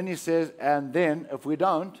 and then he says, and then if we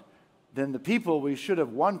don't, then the people we should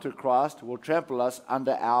have won to Christ will trample us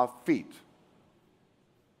under our feet.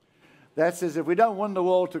 That says if we don't win the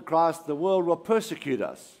world to Christ, the world will persecute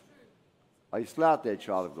us. Are you still out there,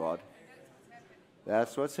 child of God?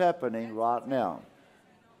 That's what's happening right now.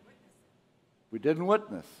 We didn't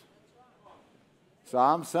witness. So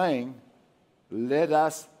I'm saying, let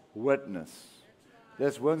us witness.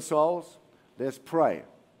 Let's win souls. Let's pray.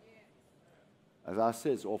 As I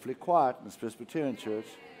said, it's awfully quiet in this Presbyterian church.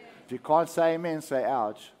 If you can't say amen, say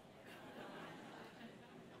ouch.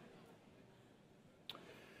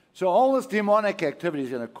 So all this demonic activity is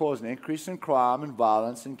going to cause an increase in crime and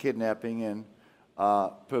violence and kidnapping and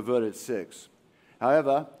perverted sex.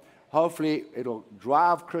 However, hopefully it'll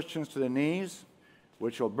drive Christians to their knees,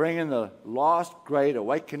 which will bring in the last great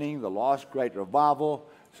awakening, the last great revival,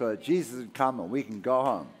 so that Jesus can come and we can go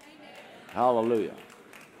home. Hallelujah.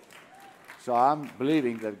 So I'm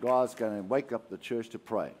believing that God's going to wake up the church to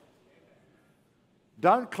pray.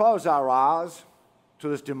 Don't close our eyes to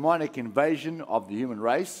this demonic invasion of the human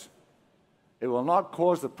race. It will not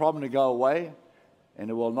cause the problem to go away, and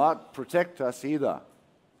it will not protect us either.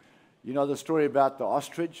 You know the story about the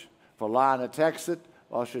ostrich? If a lion attacks it,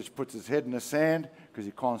 the ostrich puts his head in the sand because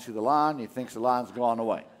he can't see the lion. He thinks the lion's gone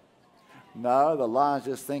away. No, the lion's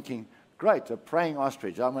just thinking, great, a praying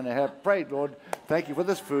ostrich. I'm going to have prayed, Lord, thank you for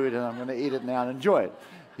this food, and I'm going to eat it now and enjoy it.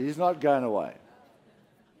 He's not going away.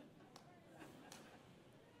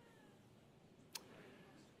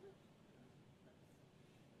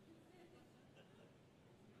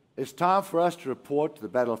 It's time for us to report to the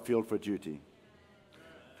battlefield for duty,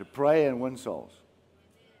 to pray and win souls.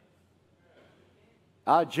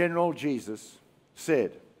 Our General Jesus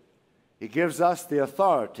said, He gives us the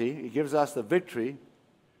authority, He gives us the victory,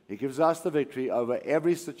 He gives us the victory over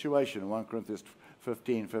every situation, 1 Corinthians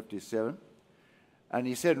 15:57. And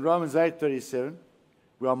He said in Romans 8:37,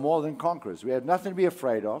 we are more than conquerors. We have nothing to be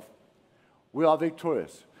afraid of. We are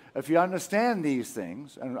victorious. If you understand these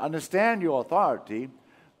things and understand your authority,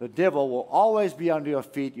 the devil will always be under your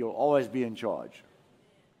feet. You'll always be in charge.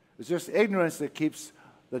 It's just ignorance that keeps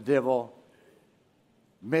the devil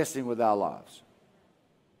messing with our lives.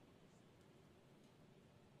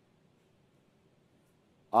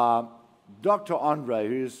 Dr. Andre,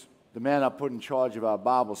 who's the man I put in charge of our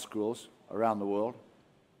Bible schools around the world,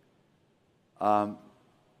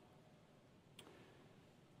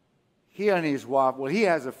 he and his wife, well, he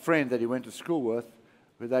has a friend that he went to school with,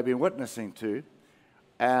 who they've been witnessing to.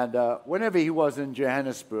 And whenever he was in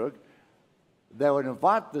Johannesburg, they would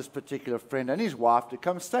invite this particular friend and his wife to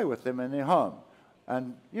come stay with them in their home.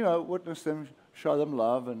 And, you know, witness them, show them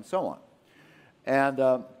love, and so on.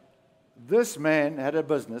 And this man had a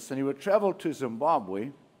business, and he would travel to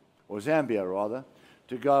Zimbabwe, or Zambia rather,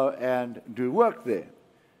 to go and do work there.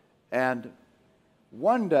 And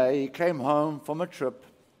one day he came home from a trip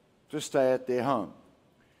to stay at their home.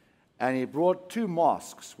 And he brought 2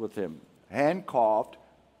 mosques with him, hand-carved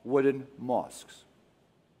wooden mosques.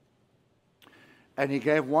 And he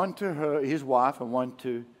gave one to her, his wife, and one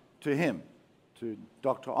to him, to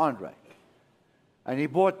Dr. Andre. And he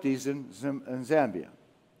bought these in Zambia.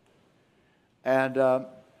 And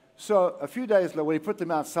so a few days later, when he put them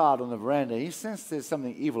outside on the veranda, he sensed there's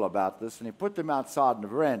something evil about this, and he put them outside on the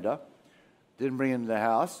veranda, didn't bring them in the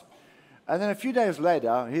house. And then a few days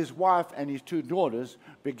later, his wife and his 2 daughters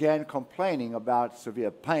began complaining about severe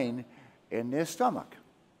pain in their stomach.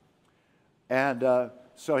 And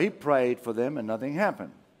so he prayed for them, and nothing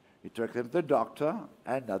happened. He took them to the doctor,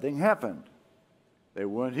 and nothing happened. They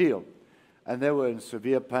weren't healed. And they were in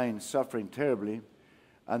severe pain, suffering terribly.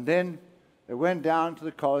 And then they went down to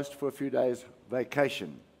the coast for a few days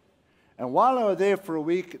vacation. And while they were there for a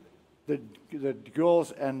week, the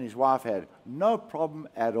girls and his wife had no problem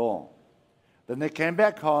at all. Then they came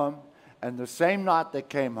back home, and the same night they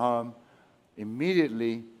came home,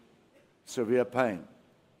 immediately severe pain.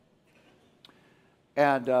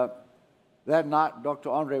 And that night, Dr.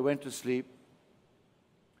 Andre went to sleep,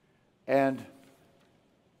 and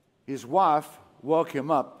his wife woke him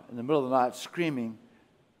up in the middle of the night screaming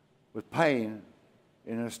with pain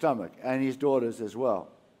in her stomach, and his daughters as well,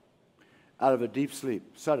 out of a deep sleep,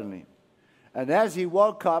 suddenly. And as he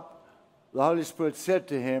woke up, the Holy Spirit said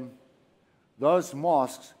to him, those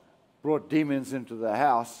mosques brought demons into the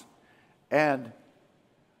house, and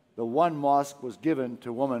the one mosque was given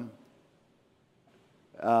to a woman,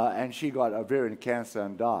 and she got ovarian cancer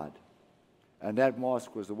and died. And that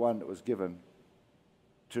mosque was the one that was given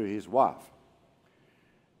to his wife.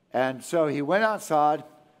 And so he went outside,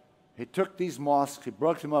 he took these mosques, he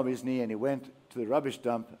broke them over his knee, and he went to the rubbish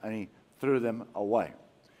dump, and he threw them away.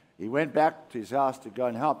 He went back to his house to go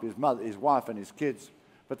and help his mother, his wife, and his kids,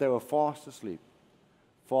 but they were fast asleep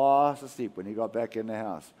when he got back in the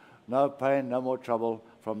house. No pain, no more trouble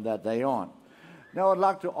from that day on. Now I'd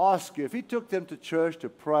like to ask you, if he took them to church to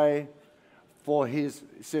pray for he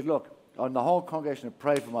said, look, on the whole congregation to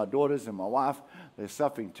pray for my daughters and my wife, they're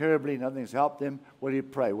suffering terribly, nothing's helped them, would he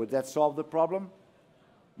pray? Would that solve the problem?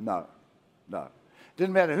 No.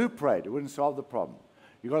 Didn't matter who prayed, it wouldn't solve the problem.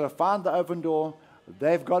 You've got to find the open door,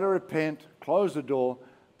 they've got to repent, close the door,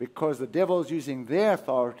 because the devil is using their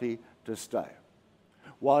authority to stay.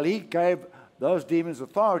 While he gave those demons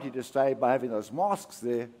authority to stay by having those masks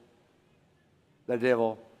there, the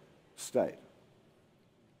devil stayed.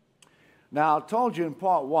 Now, I told you in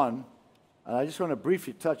part 1, and I just want to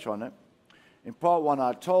briefly touch on it. In part 1,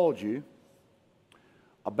 I told you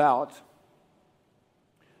about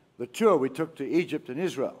the tour we took to Egypt and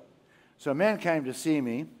Israel. So a man came to see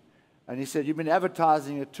me, and he said, "You've been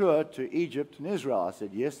advertising a tour to Egypt and Israel." I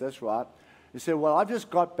said, "Yes, that's right." He said, "Well, I just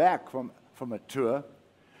got back from a tour,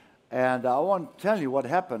 and I want to tell you what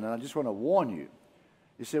happened, and I just want to warn you."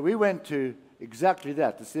 He said, "We went to exactly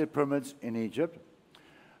that, to see the pyramids in Egypt,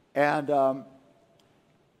 and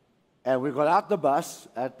we got out the bus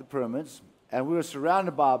at the pyramids, and we were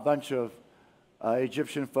surrounded by a bunch of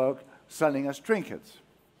Egyptian folk selling us trinkets.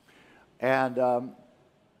 And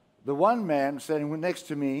the one man standing next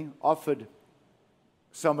to me offered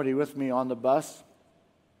somebody with me on the bus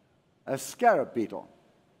a scarab beetle.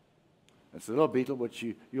 It's a little beetle which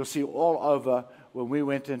you'll see all over. When we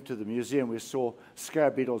went into the museum, we saw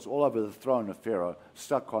scarab beetles all over the throne of Pharaoh,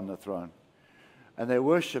 stuck on the throne. And they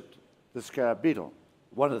worshipped the scarab beetle,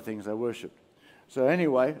 one of the things they worshipped. So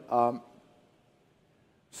anyway,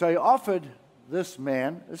 so he offered this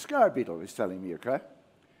man a scarab beetle, he's telling me, okay?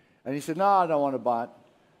 And he said, "No, I don't want to buy it."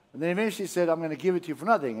 And then eventually he said, "I'm going to give it to you for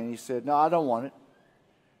nothing." And he said, "No, I don't want it."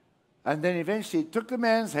 And then eventually he took the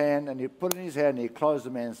man's hand and he put it in his hand and he closed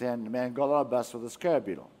the man's hand, and the man got on a bus with a scarab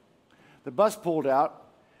beetle. The bus pulled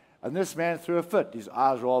out, and this man threw a fit. His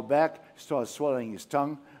eyes rolled back, started swallowing his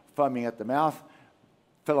tongue, foaming at the mouth,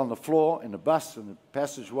 fell on the floor in the bus in the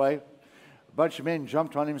passageway. A bunch of men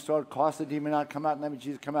jumped on him, started casting the demon out, "Come out in the name of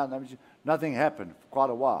Jesus, come out in the name of Jesus." Nothing happened for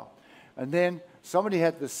quite a while. And then somebody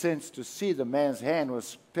had the sense to see the man's hand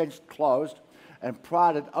was pinched closed and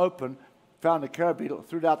pried it open, found the scarab beetle,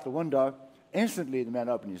 threw it out the window. Instantly, the man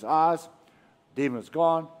opened his eyes. The demon was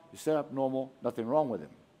gone. He sat up normal. Nothing wrong with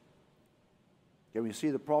him. Can we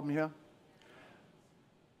see the problem here?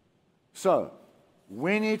 So,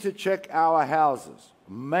 we need to check our houses.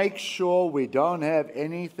 Make sure we don't have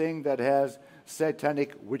anything that has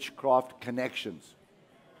satanic witchcraft connections.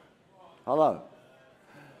 Hello?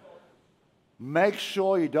 Make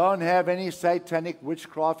sure you don't have any satanic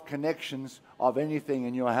witchcraft connections of anything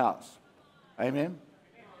in your house. Amen?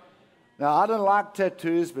 Now, I don't like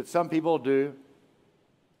tattoos, but some people do.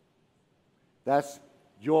 That's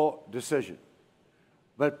your decision.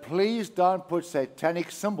 But please don't put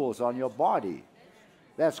satanic symbols on your body.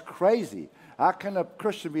 That's crazy. How can a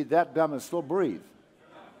Christian be that dumb and still breathe?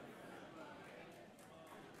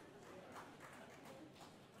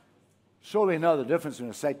 Surely you know the difference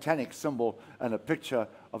between a satanic symbol and a picture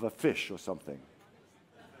of a fish or something.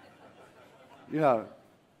 You know,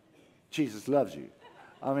 Jesus loves you.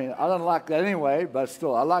 I mean, I don't like that anyway, but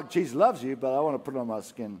still, I like Jesus loves you, but I want to put it on my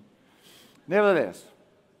skin. Nevertheless,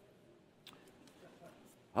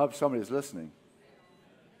 I hope somebody's listening.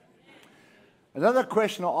 Another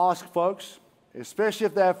question I'll ask folks, especially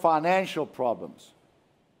if they have financial problems,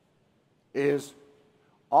 is,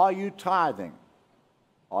 are you tithing?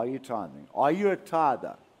 Are you tithing? Are you a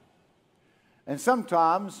tither? And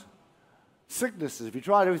sometimes, sicknesses, if you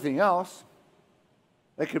tried everything else,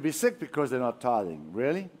 they could be sick because they're not tithing.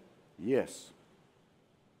 Really? Yes.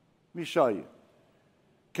 Let me show you.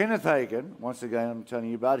 Kenneth Hagin, once again, I'm telling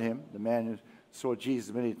you about him, the man who saw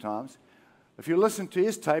Jesus many times. If you listen to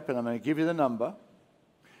his tape, and I'm going to give you the number,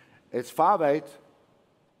 it's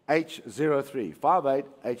 58H03.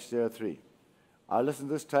 58H03. I listened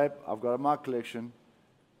to this tape. I've got it in my collection.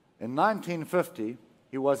 In 1950,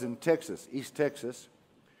 he was in Texas, East Texas.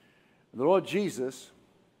 The Lord Jesus,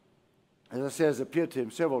 as I said, has appeared to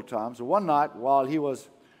him several times. One night, while he was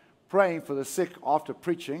praying for the sick after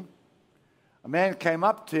preaching, a man came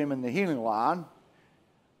up to him in the healing line,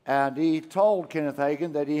 and he told Kenneth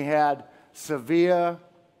Hagin that he had severe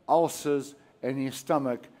ulcers in his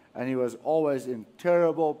stomach, and he was always in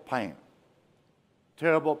terrible pain.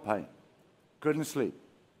 Terrible pain. Couldn't sleep.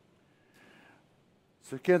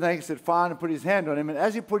 So Kenneth Hagin said, "Fine," and put his hand on him. And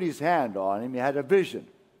as he put his hand on him, he had a vision.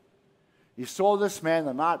 He saw this man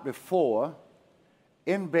the night before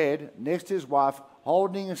in bed next to his wife,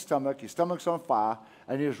 holding his stomach's on fire,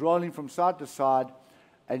 and he was rolling from side to side,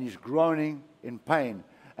 and he's groaning in pain.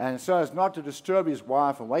 And so as not to disturb his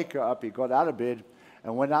wife and wake her up, he got out of bed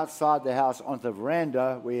and went outside the house onto the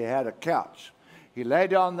veranda where he had a couch. He lay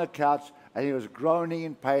down on the couch, and he was groaning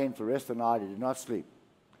in pain for the rest of the night. He did not sleep.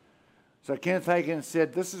 So Kenneth Hagin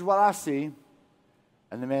said, "This is what I see."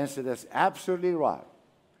 And the man said, "That's absolutely right."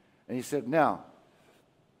 And he said, "Now,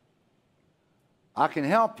 I can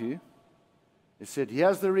help you He said,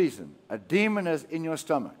 here's the reason. A demon is in your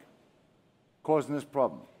stomach, causing this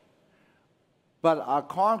problem. But I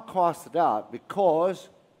can't cast it out because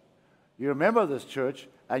you remember this, church,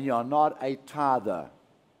 and you're not a tither.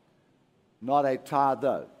 Not a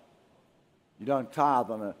tither. You don't tithe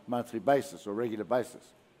on a monthly basis or regular basis.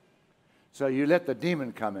 So you let the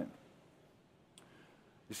demon come in.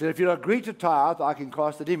 He said, if you agree to tithe, I can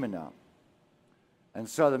cast the demon out. And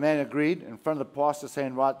so the man agreed in front of the pastor,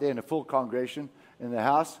 saying right there in the full congregation in the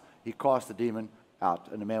house, he cast the demon out.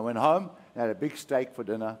 And the man went home and had a big steak for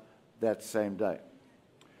dinner that same day.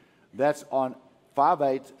 That's on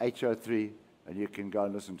 58803, and you can go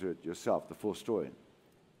and listen to it yourself, the full story.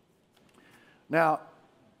 Now,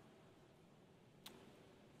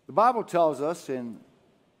 the Bible tells us in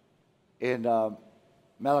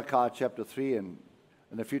Malachi chapter 3 and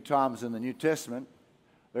a few times in the New Testament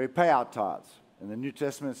that we pay our tithes. In the New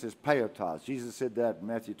Testament it says pay your tithes. Jesus said that in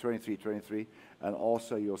Matthew 23, and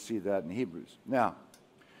also you'll see that in Hebrews. Now,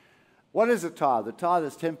 what is a tithe? The tithe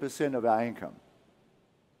is 10% of our income,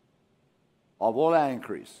 of all our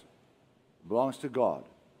increase. It belongs to God.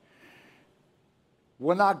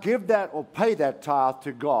 When I give that or pay that tithe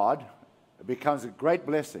to God, it becomes a great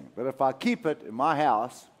blessing. But if I keep it in my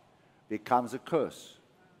house, it becomes a curse.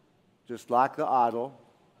 Just like the idol,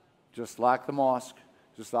 just like the mosque,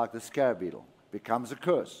 just like the scarab beetle. It becomes a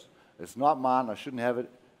curse. It's not mine. I shouldn't have it.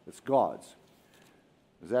 It's God's.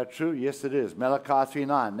 Is that true? Yes, it is. Malachi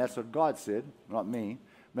 3:9. That's what God said, not me.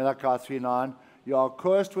 Malachi 3:9. You are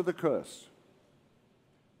cursed with a curse,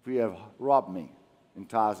 for you have robbed me in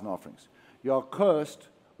tithes and offerings. You are cursed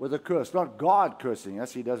with a curse. Not God cursing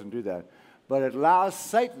us. He doesn't do that. But it allows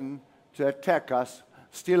Satan to attack us,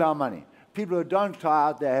 steal our money. People who don't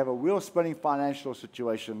tithe, they have a wheel-spinning financial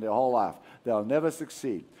situation their whole life. They'll never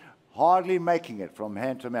succeed. Hardly making it from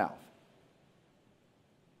hand to mouth.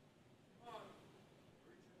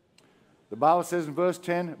 The Bible says in verse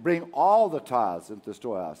 10, bring all the tithes into the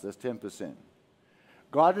storehouse. That's 10%.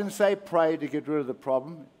 God didn't say pray to get rid of the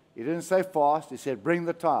problem. He didn't say fast. He said bring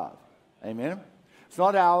the tithe. Amen? It's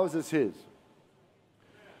not ours, it's His.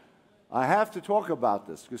 I have to talk about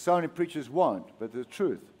this because so many preachers won't, but it's the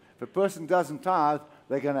truth. If a person doesn't tithe,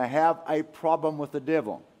 they're going to have a problem with the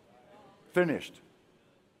devil. Finished.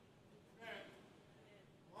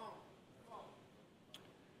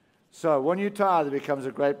 So when you tithe, it becomes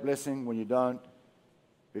a great blessing. When you don't,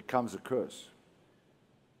 it becomes a curse.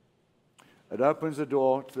 It opens the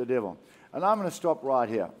door to the devil. And I'm going to stop right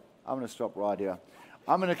here. I'm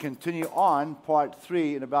going to continue on part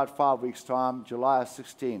 3 in about 5 weeks' time, July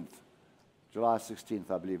 16th. July 16th,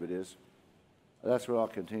 I believe it is. That's where I'll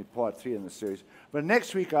continue part 3 in the series. But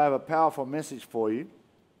next week, I have a powerful message for you.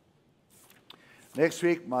 Next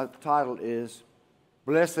week, my title is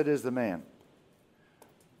Blessed is the Man.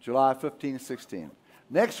 July 15, 16.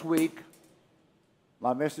 Next week,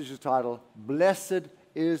 my message is titled, Blessed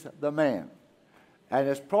is the Man. And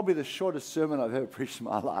it's probably the shortest sermon I've ever preached in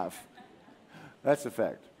my life. That's a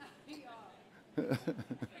fact.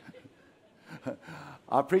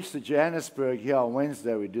 I preached to Johannesburg here on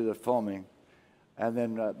Wednesday. We do the filming. And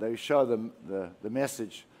then they show them the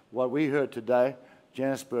message. What we heard today,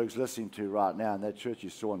 Johannesburg's listening to right now in that church you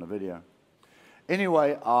saw in the video.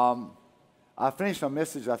 Anyway, I finished my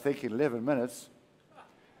message, I think, in 11 minutes.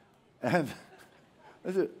 And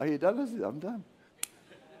are you done? I'm done.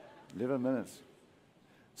 11 minutes.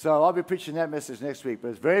 So I'll be preaching that message next week, but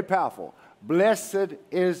it's very powerful. Blessed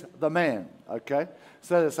is the man. Okay?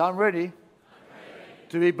 So this, I'm ready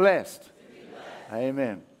to be blessed.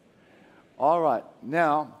 Amen. All right.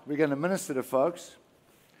 Now, we're going to minister to folks.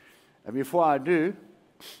 And before I do,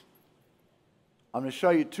 I'm going to show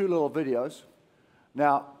you 2 little videos.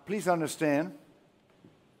 Now, please understand,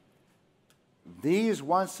 these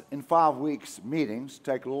once in 5 weeks meetings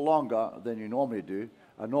take a little longer than you normally do.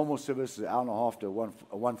 A normal service is an hour and a half to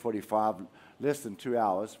 1:45, less than 2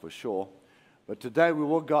 hours for sure. But today we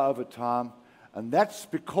will go over time, and that's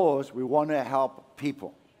because we want to help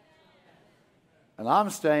people. And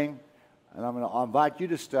I'm staying, and I'm going to invite you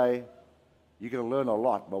to stay. You're going to learn a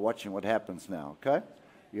lot by watching what happens now, okay?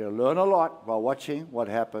 You're going to learn a lot by watching what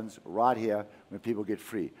happens right here when people get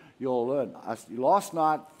free. You'll learn. Last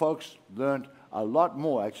night, folks learned a lot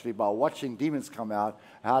more, actually, by watching demons come out,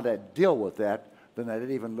 how to deal with that, than they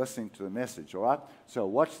did even listening to the message, all right? So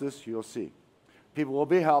watch this, you'll see. People will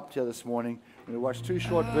be helped here this morning. We'll watch 2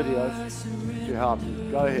 short videos to help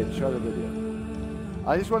you. Go ahead, show the video.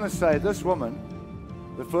 I just want to say, this woman,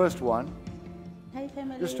 the first one, Hi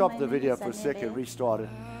family, just stop my the name video is for a second, Zanele. restart it.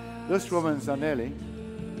 This woman, Zanele,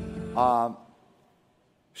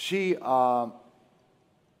 she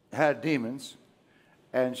had demons,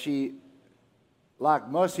 and she like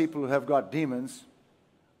most people who have got demons,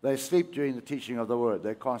 they sleep during the teaching of the word.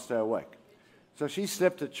 They can't stay awake. So she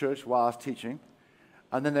slept at church while I was teaching.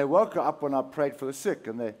 And then they woke her up when I prayed for the sick.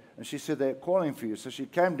 And she said, they're calling for you. So she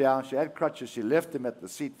came down. She had crutches. She left them at the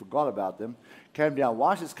seat, forgot about them. Came down.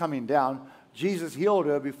 While she's coming down, Jesus healed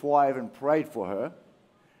her before I even prayed for her.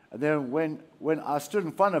 And then when I stood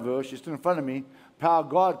in front of her, she stood in front of me, power of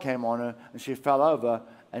God came on her, and she fell over,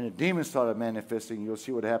 and the demon started manifesting. You'll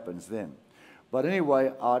see what happens then. But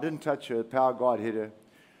anyway, I didn't touch her. The power of God hit her.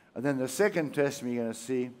 And then the second testimony you're going to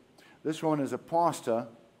see, this woman is a pastor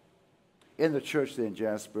in the church there in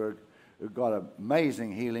Johannesburg who got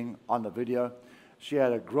amazing healing on the video. She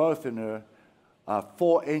had a growth in her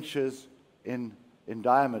 4 inches in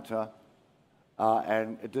diameter,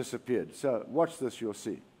 and it disappeared. So watch this, you'll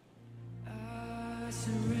see.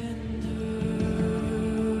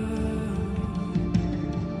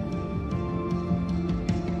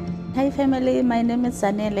 Hi family, my name is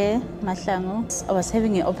Zanele Mahlangu. I was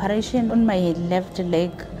having an operation on my left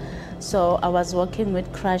leg, so I was walking with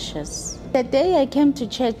crutches. The day I came to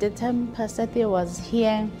church, the time Pastor Theo was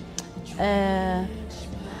here, that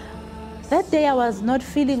day I was not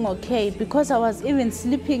feeling okay because I was even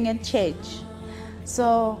sleeping at church.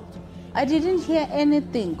 So I didn't hear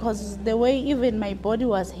anything because the way even my body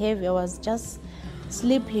was heavy, I was just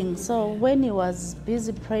sleeping. So when he was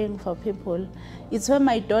busy praying for people, it's when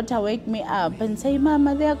my daughter wake me up and say,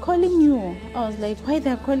 Mama, they are calling you. I was like, why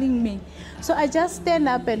they are calling me? So I just stand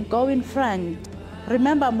up and go in front.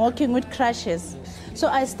 Remember, I'm walking with crutches. So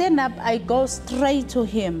I stand up, I go straight to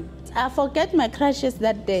him. I forget my crutches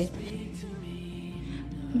that day.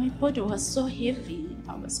 My body was so heavy.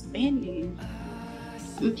 I was bending.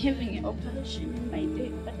 I'm having an operation in my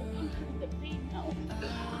leg, but I can't feel the pain now.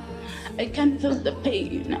 I can't feel the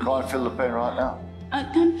pain now. You can't feel the pain right now? I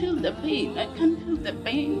can't feel the pain. I can't feel the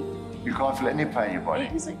pain. You can't feel any pain in your body?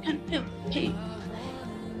 Yes, I can't feel the pain.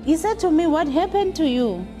 He said to me, what happened to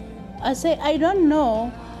you? I say, I don't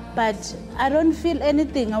know, but I don't feel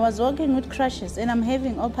anything. I was walking with crutches and I'm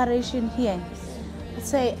having operation here. I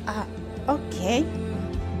say, okay.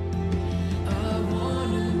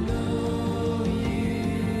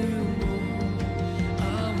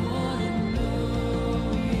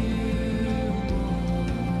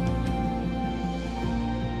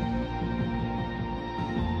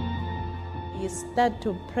 He started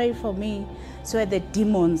to pray for me, so the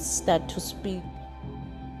demons start to speak.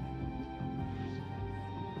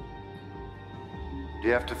 Do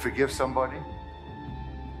you have to forgive somebody?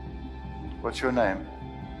 What's your name?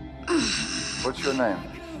 What's your name?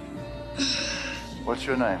 What's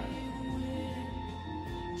your name?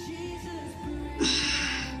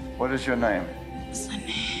 What is your name?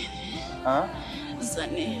 Zanele. Huh?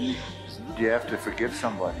 Zanele. Do you have to forgive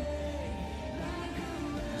somebody?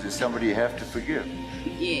 Is there somebody you have to forgive?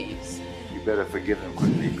 Yes. You better forgive them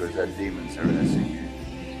quickly because that demon's harassing you.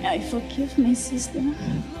 I forgive my sister.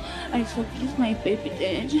 I forgive my baby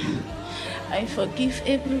dad. I forgive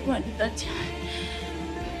everyone that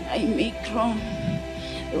I make wrong.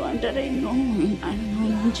 The one that I know and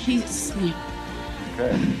unknown in Jesus' name.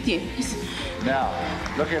 Okay. Yes. Now,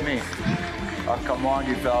 look at me. I command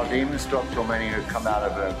you, foul demons, stop tormenting her, come out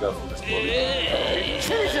of her and go from this body. In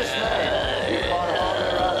Jesus' name. You can't hold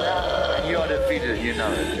her right now. And you are defeated, you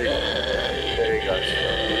know it. There he goes.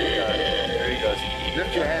 There he goes.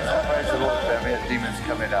 Lift your hands and praise the Lord, family. The demon's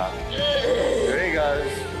coming out. There he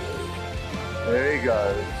goes. There he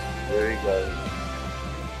goes. There he goes.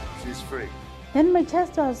 She's free. Then my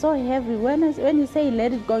chest was so heavy. When you say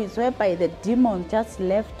let it go, it's whereby the demon just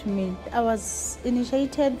left me. I was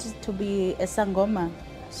initiated to be a sangoma.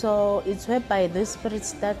 So it's whereby the spirits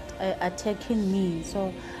start attacking me.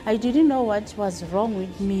 So I didn't know what was wrong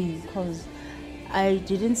with me because I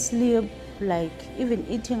didn't sleep. Like even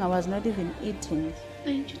eating, I was not even eating.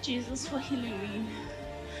 Thank you, Jesus, for healing me.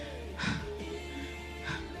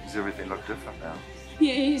 Does everything look different now?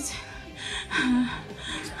 Yes.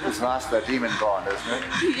 It's nice that demon gone, isn't it?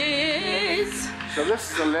 Yes. So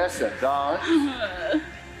this is a lesson. Don't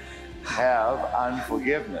have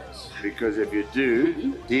unforgiveness, because if you do,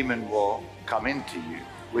 the demon will come into you,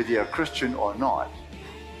 whether you're a Christian or not.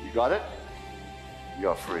 You got it?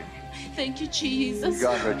 You're free. Thank you, Jesus. You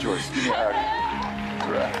go and rejoice. Give me a hug.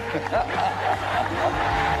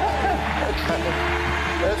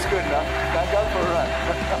 That's good enough. Now go for a run.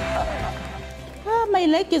 My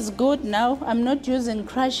leg is good now. I'm not using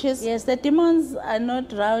crutches. Yes, the demons are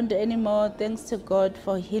not around anymore. Thanks to God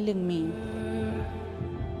for healing me.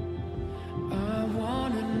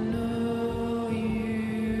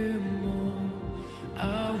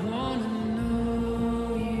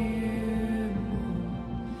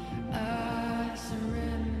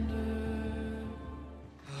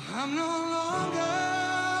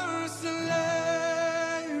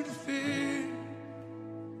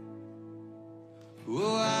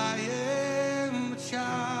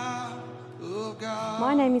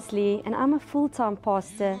 My name is Lee and I'm a full-time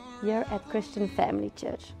pastor here at Christian Family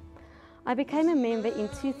Church. I became a member in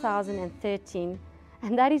 2013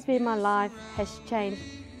 and that is where my life has changed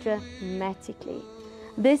dramatically.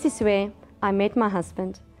 This is where I met my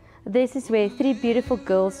husband. This is where 3 beautiful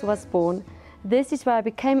girls was born. This is where I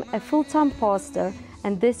became a full-time pastor,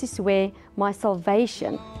 and this is where my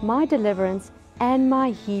salvation, my deliverance and my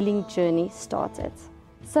healing journey started.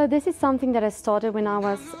 So this is something that I started when I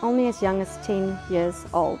was only as young as 10 years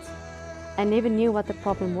old. I never knew what the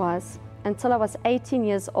problem was until I was 18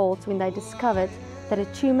 years old when they discovered that a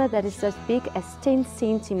tumor that is as big as 10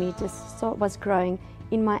 centimeters was growing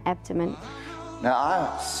in my abdomen. Now,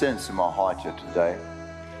 I sense in my heart here today,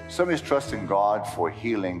 somebody's trusting God for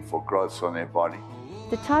healing, for growths on their body.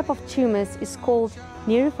 The type of tumors is called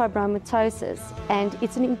neurofibromatosis, and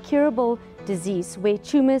it's an incurable disease where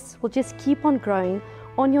tumors will just keep on growing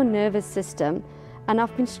on your nervous system. And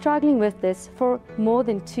I've been struggling with this for more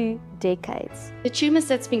than 2 decades. The tumors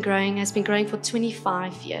that's been growing has been growing for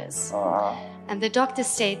 25 years. And the doctor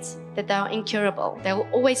said that they are incurable. They will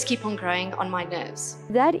always keep on growing on my nerves.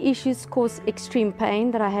 That issues caused extreme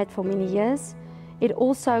pain that I had for many years. It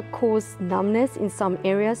also caused numbness in some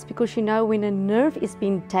areas because you know when a nerve is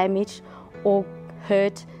being damaged or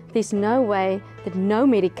hurt, there's no way that no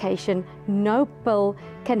medication, no pill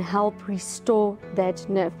can help restore that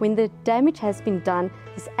nerve. When the damage has been done,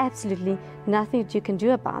 there's absolutely nothing that you can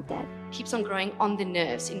do about that. It keeps on growing on the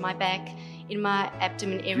nerves, in my back, in my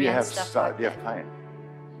abdomen area and stuff like that. Do you have pain?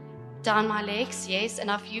 Down my legs, yes,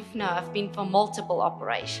 and I've been for multiple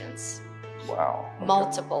operations. Wow. Okay.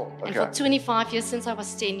 Multiple. Okay. And for 25 years since I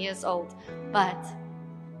was 10 years old. But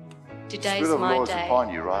today's my day. The Spirit of the Lord is day.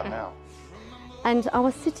 upon you right now. And I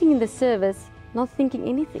was sitting in the service, not thinking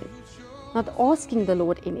anything, not asking the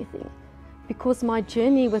Lord anything, because my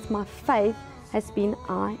journey with my faith has been,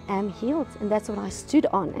 I am healed. And that's what I stood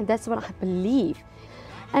on, and that's what I believe.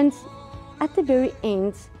 And at the very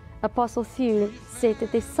end, Apostle Theo said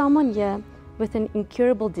that there's someone here with an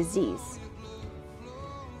incurable disease.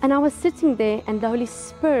 And I was sitting there and the Holy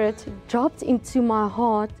Spirit dropped into my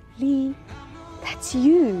heart, Lee, that's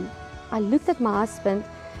you. I looked at my husband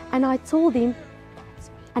and I told him,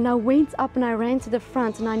 and I went up and I ran to the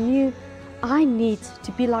front and I knew I need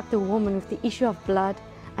to be like the woman with the issue of blood,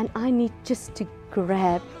 and I need just to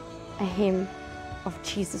grab a hem of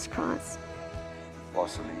Jesus Christ.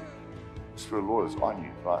 Possibly, the Spirit of the Lord is on you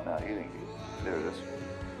right now, healing you. There it is.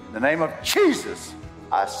 In the name of Jesus,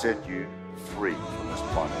 I set you free from this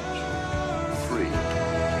bondage. Free.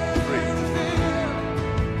 Free.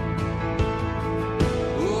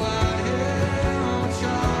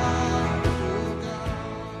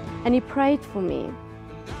 And he prayed for me.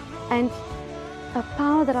 And a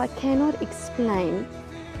power that I cannot explain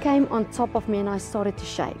came on top of me and I started to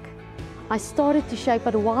shake. I started to shake,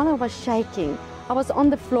 but while I was shaking, I was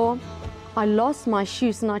on the floor. I lost my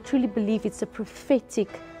shoes, and I truly believe it's a prophetic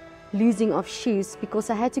losing of shoes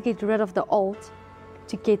because I had to get rid of the old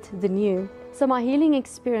to get the new. So my healing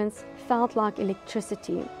experience felt like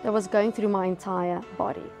electricity that was going through my entire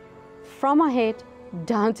body, from my head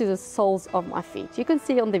down to the soles of my feet. You can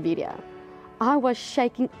see on the video. I was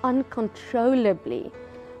shaking uncontrollably,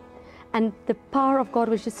 and the power of God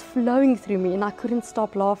was just flowing through me, and I couldn't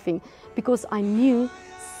stop laughing because I knew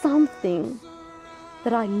something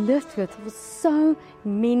that I lived with for so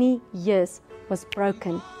many years was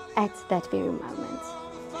broken at that very moment.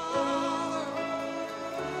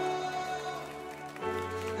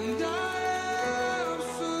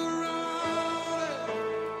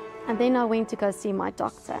 And then I went to go see my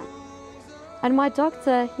doctor. And my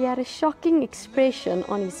doctor, he had a shocking expression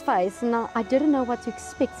on his face, and I didn't know what to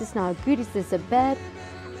expect. Is now good? Is this a bad?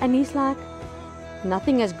 And he's like,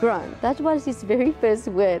 nothing has grown. That was his very first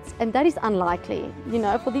words, and that is unlikely. You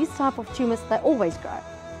know, for these type of tumors, they always grow.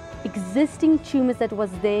 Existing tumors that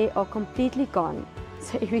was there are completely gone.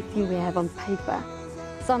 So everything we have on paper.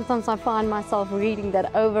 Sometimes I find myself reading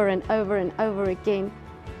that over and over and over again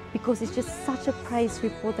because it's just such a praise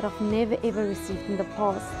report that I've never ever received in the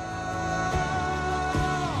past.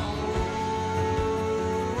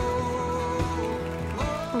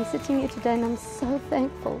 I'm sitting here today and I'm so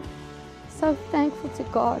thankful to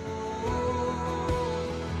God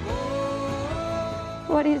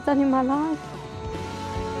for what He's done in my life.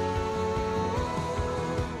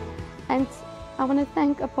 And I want to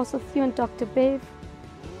thank Apostle Theo and Dr. Bev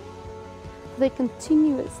for their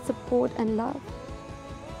continuous support and love.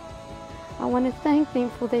 I want to thank them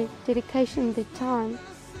for their dedication and their time,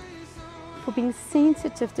 for being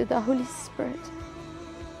sensitive to the Holy Spirit.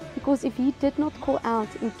 Because if He did not call out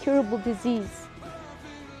incurable disease,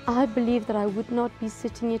 I believe that I would not be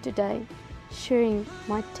sitting here today sharing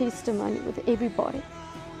my testimony with everybody.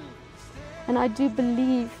 And I do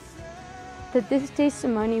believe that this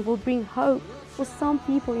testimony will bring hope for some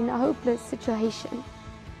people in a hopeless situation,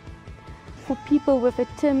 for people with a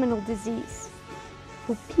terminal disease,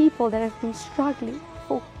 for people that have been struggling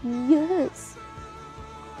for years,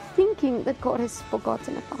 thinking that God has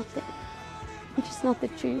forgotten about them, which is not the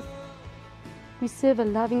truth. We serve a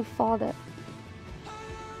loving Father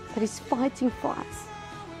that is fighting for us.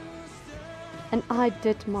 And I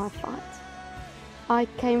did my fight. I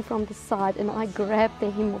came from the side and I grabbed the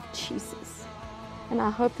hem of Jesus. And I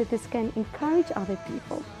hope that this can encourage other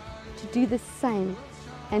people to do the same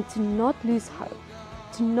and to not lose hope,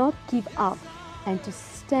 to not give up, and to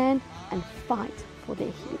stand and fight for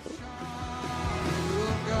their healing.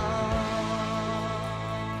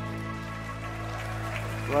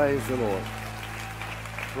 Praise the Lord.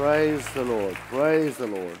 Praise the Lord. Praise the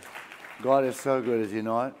Lord. God is so good, is He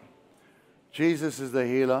not? Jesus is the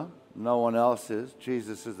healer. No one else is.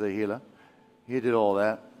 Jesus is the healer. He did all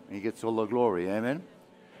that. He gets all the glory. Amen?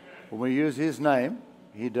 When we use His name,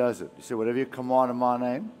 He does it. He said, whatever you command in my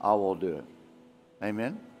name, I will do it.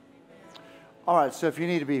 Amen? All right, so if you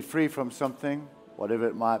need to be free from something, whatever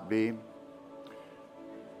it might be,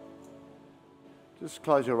 just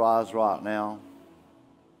close your eyes right now.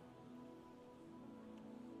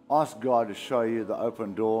 Ask God to show you the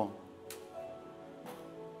open door.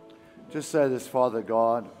 Just say this, Father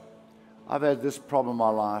God, I've had this problem in my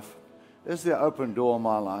life. This is the open door in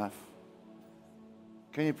my life.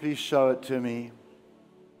 Can you please show it to me?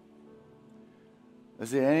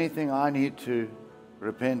 Is there anything I need to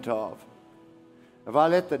repent of? If I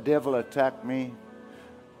let the devil attack me,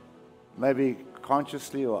 maybe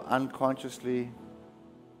consciously or unconsciously,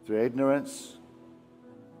 through ignorance,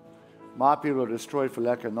 my people are destroyed for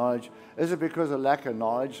lack of knowledge. Is it because of lack of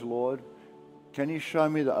knowledge, Lord? Can you show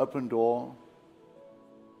me the open door?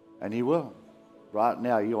 And He will. Right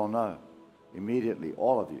now, you'll know. Immediately,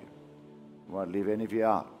 all of you. I won't leave any of you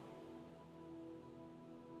out.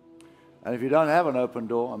 And if you don't have an open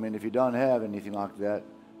door, if you don't have anything like that,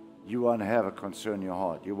 you won't have a concern in your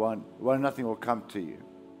heart. Nothing will come to you.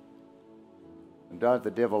 And don't let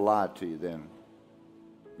the devil lie to you then.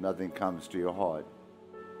 Nothing comes to your heart.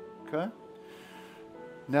 Okay?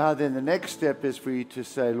 Now then, the next step is for you to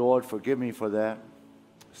say, Lord, forgive me for that.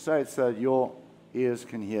 Say it so your ears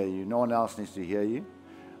can hear you. No one else needs to hear you.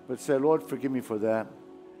 But say, Lord, forgive me for that.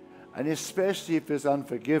 And especially if there's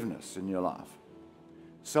unforgiveness in your life.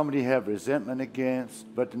 Somebody you have resentment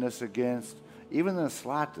against, bitterness against, even the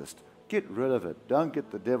slightest, get rid of it. Don't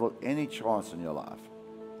get the devil any chance in your life.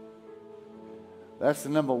 That's the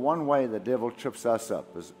number one way the devil trips us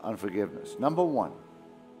up, is unforgiveness. Number one.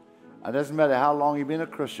 It doesn't matter how long you've been a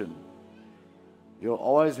Christian, you'll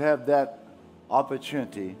always have that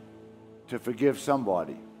opportunity to forgive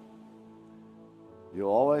somebody. You'll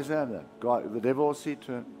always have that. God, the devil will see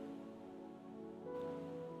to it.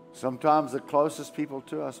 Sometimes the closest people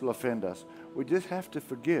to us will offend us. We just have to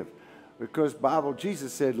forgive. Because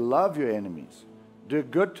Jesus said, love your enemies. Do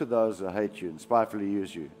good to those that hate you and spitefully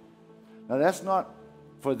use you. Now that's not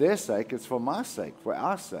for their sake, it's for my sake, for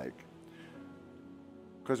our sake.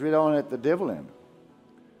 Because we don't want to let the devil in.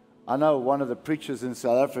 I know one of the preachers in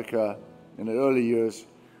South Africa in the early years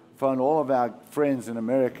phoned all of our friends in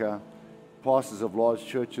America, pastors of large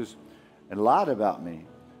churches, and lied about me.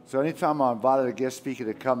 So anytime I invited a guest speaker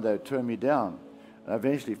to come, they would turn me down. And I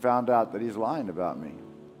eventually found out that he's lying about me.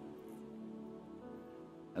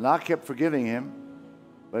 And I kept forgiving him,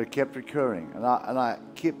 but it kept recurring. And I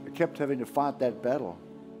kept having to fight that battle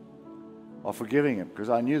of forgiving him because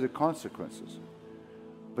I knew the consequences.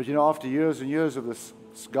 But after years and years of this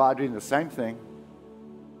guy doing the same thing,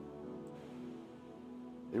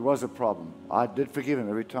 it was a problem. I did forgive him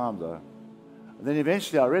every time, though. And then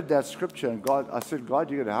eventually I read that scripture, and I said, God,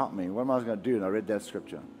 you're going to help me. What am I going to do? And I read that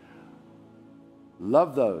scripture.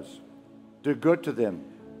 Love those. Do good to them.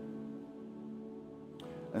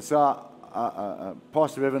 And so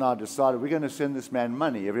Pastor Evan and I decided we're going to send this man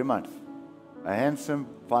money every month. A handsome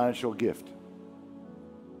financial gift.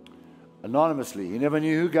 Anonymously. He never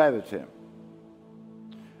knew who gave it to him.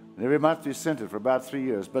 And every month we sent it for about 3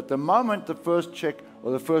 years. But the moment the first check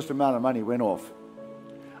or the first amount of money went off,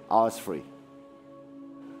 I was free.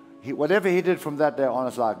 Whatever he did from that day on,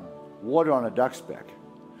 it's like water on a duck's back.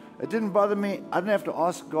 It didn't bother me. I didn't have to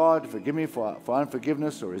ask God to forgive me for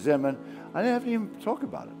unforgiveness or resentment. I didn't have to even talk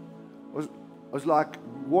about it. It was like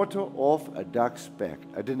water off a duck's back.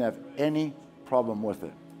 I didn't have any problem with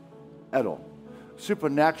it at all.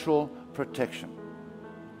 Supernatural protection.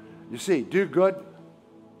 You see, do good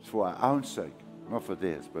for our own sake, not for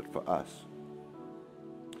theirs, but for us.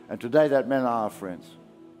 And today that man and I are friends.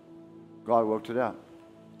 God worked it out.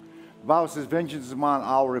 The Bible says, vengeance is mine,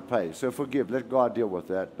 I will repay. So forgive. Let God deal with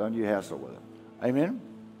that. Don't you hassle with it. Amen?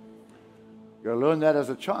 You've got to learn that as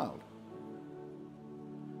a child.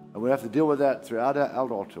 And we have to deal with that throughout our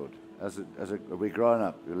adulthood. As we're growing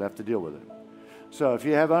up, we'll have to deal with it. So if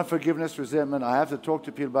you have unforgiveness, resentment, I have to talk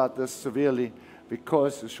to people about this severely,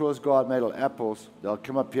 because as sure as God made little apples, they'll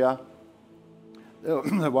come up here. They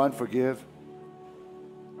won't forgive.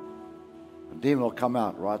 The demon will come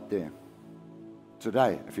out right there.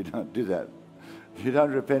 Today, if you don't do that. If you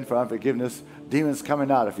don't repent for unforgiveness, demon's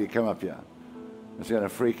coming out if you come up here. It's going to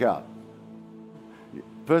freak out. The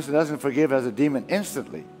person who doesn't forgive has a demon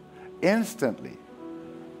instantly. Instantly.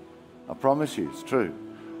 I promise you, it's true.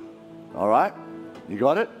 All right? You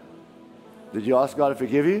got it? Did you ask God to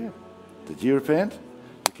forgive you? Did you repent? Did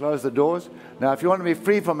you close the doors? Now, if you want to be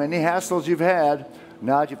free from any hassles you've had,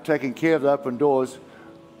 now that you've taken care of the open doors,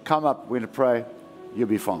 come up, we're going to pray, you'll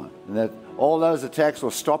be fine. And that all those attacks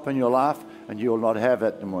will stop in your life, and you'll not have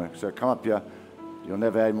that anymore. So come up here. You'll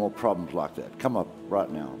never have any more problems like that. Come up right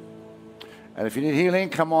now. And if you need healing,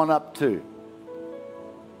 come on up too.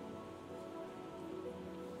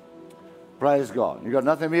 Praise God. You've got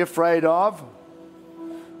nothing to be afraid of.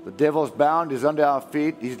 The devil's bound. He's under our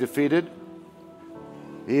feet. He's defeated.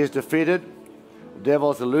 He is defeated. The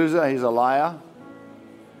devil's a loser. He's a liar.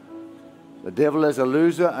 The devil is a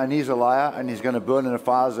loser and he's a liar, and he's going to burn in the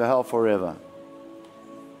fires of hell forever.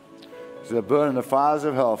 He's going to burn in the fires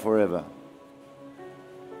of hell forever.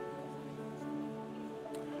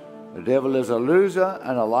 The devil is a loser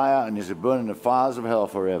and a liar, and he's going to burn in the fires of hell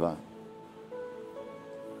forever.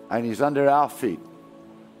 And he's under our feet.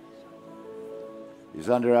 He's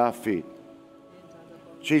under our feet.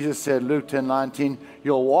 Jesus said, Luke 10:19,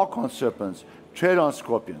 you'll walk on serpents, tread on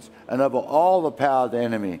scorpions, and over all the power of the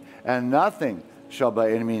enemy, and nothing shall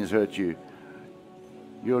by any means hurt you.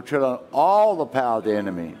 You'll tread on all the power of the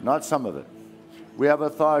enemy, not some of it. We have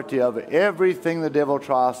authority over everything the devil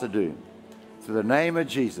tries to do. Through the name of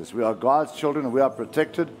Jesus, we are God's children and we are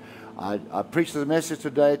protected. I preach this message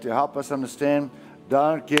today to help us understand,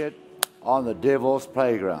 don't get on the devil's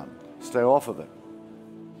playground. Stay off of it.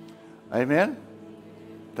 Amen?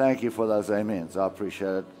 Thank you for those amens. I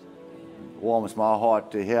appreciate it. Warms my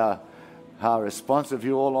heart to hear how responsive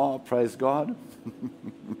you all are. Praise God.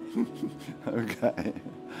 Okay.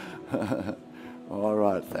 All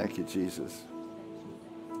right. Thank you, Jesus.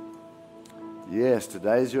 Yes,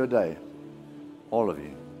 today's your day. All of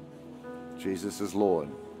you. Jesus is Lord.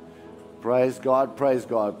 Praise God, praise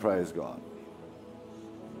God, praise God.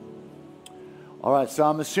 All right, so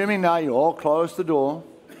I'm assuming now you all closed the door.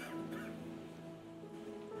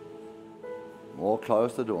 All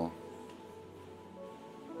close the door.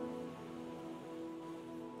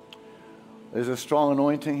 There's a strong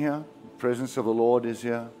anointing here. The presence of the Lord is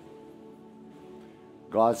here.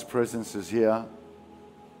 God's presence is here.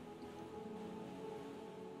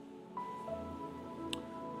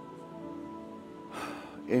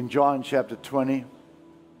 In John chapter 20,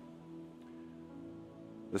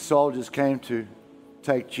 the soldiers came to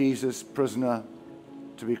take Jesus prisoner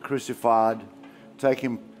to be crucified, take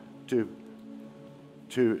him to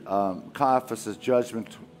Caiaphas'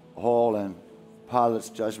 judgment hall and Pilate's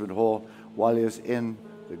judgment hall while he was in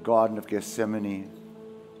the Garden of Gethsemane,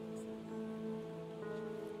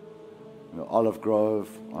 in the olive grove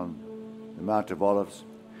on the Mount of Olives.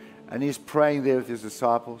 And he's praying there with his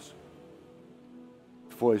disciples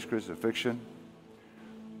before his crucifixion.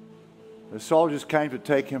 The soldiers came to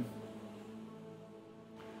take him,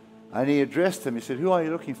 and he addressed them. He said, "Who are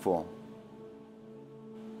you looking for?"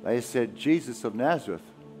 They said, "Jesus of Nazareth."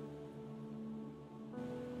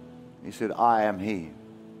 He said, "I am he."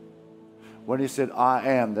 When he said, "I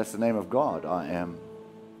am," that's the name of God, I am.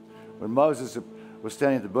 When Moses was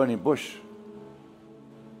standing at the burning bush,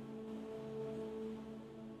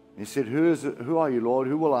 he said, "Who are you, Lord?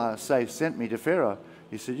 Who will I say sent me to Pharaoh?"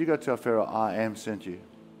 He said, "You go tell Pharaoh, I am sent you."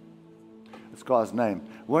 It's God's name.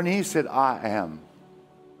 When he said, "I am,"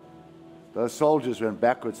 those soldiers went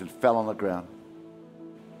backwards and fell on the ground.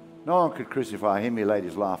 No one could crucify him. He laid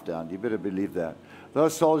his life down. You better believe that.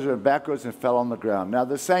 Those soldiers went backwards and fell on the ground. Now,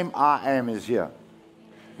 the same I am is here.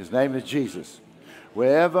 His name is Jesus.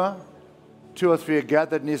 Wherever two or three are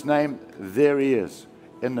gathered in his name, there he is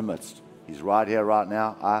in the midst. He's right here, right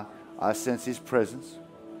now. I sense his presence.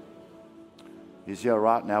 He's here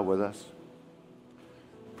right now with us.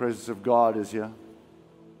 The presence of God is here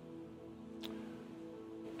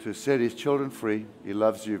to set his children free. He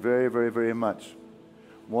loves you very, very, very much.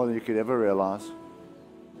 More than you could ever realize.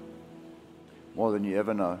 More than you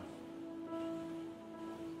ever know.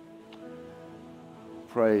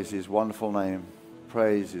 Praise his wonderful name.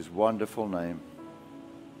 Praise his wonderful name.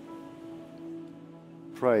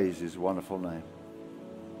 Praise his wonderful name.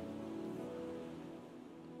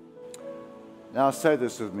 Now say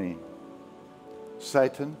this with me.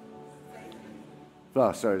 Satan.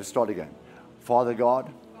 No, sorry, let's start again. Father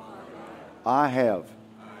God, I have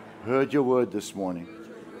heard your word this morning.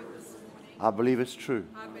 I believe it's true.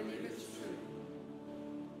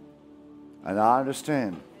 And I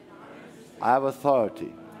understand I have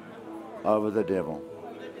authority over the devil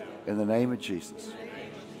in the name of Jesus.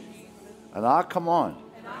 And I command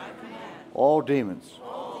all demons,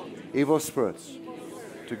 evil spirits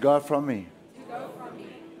to go from me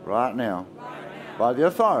right now by the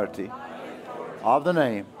authority of the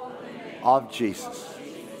name of Jesus.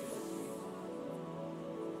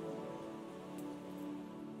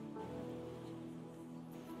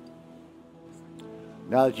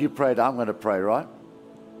 Now that you prayed, I'm going to pray, right?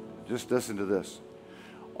 Just listen to this.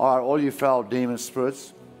 All right, all you foul demon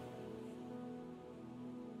spirits,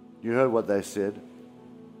 you heard what they said.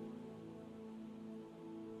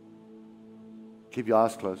 Keep your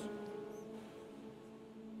eyes closed.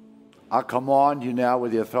 I command you now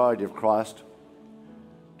with the authority of Christ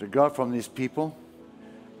to go from these people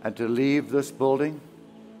and to leave this building,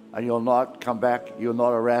 and you'll not come back, you'll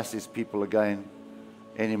not harass these people again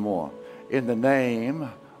anymore. In the name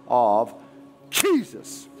of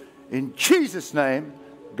Jesus. In Jesus' name,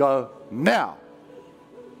 go now.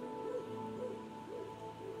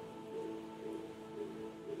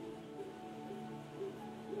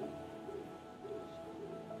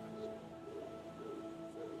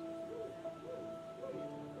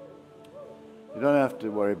 You don't have to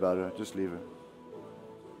worry about her. Just leave her.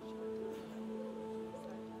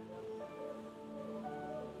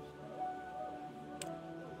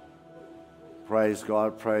 Praise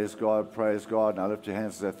God, praise God, praise God. Now lift your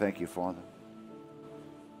hands and say, thank you, Father.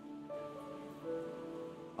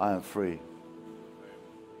 I am free.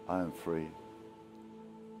 I am free.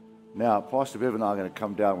 Now, Pastor Bev and I are going to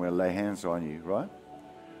come down. We're going to lay hands on you, right?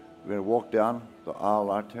 We're going to walk down the aisle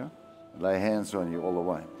right here, lay hands on you all the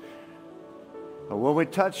way. But when we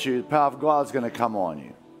touch you, the power of God is going to come on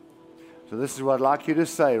you. So this is what I'd like you to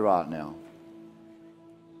say right now.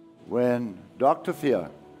 When Dr.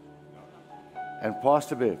 Theo and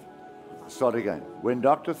Pastor Bev, start again. When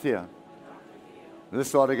Dr. Theo, let's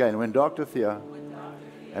start again. When Dr. Theo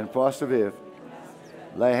and Pastor Bev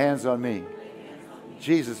lay hands on me,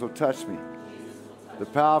 Jesus will touch me. The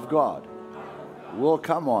power of God will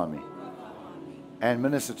come on me and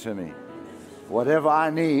minister to me. Whatever I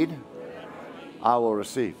need, I will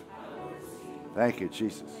receive. Thank you,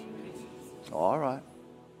 Jesus. All right.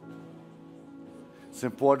 It's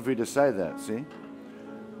important for you to say that, see?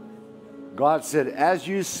 God said, as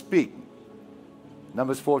you speak,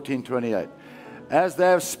 Numbers 14:28, as they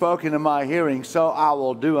have spoken in my hearing, so I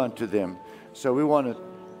will do unto them. So we want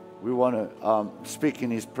to speak in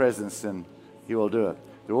his presence, and he will do it.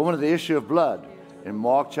 The woman of the issue of blood in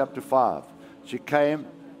Mark chapter 5, she came,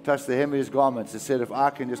 touched the hem of his garment. She said, if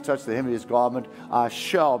I can just touch the hem of his garment, I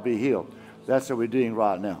shall be healed. That's what we're doing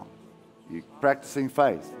right now. You're practicing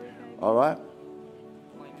faith. All right?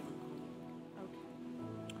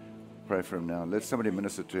 Pray for him now. Let somebody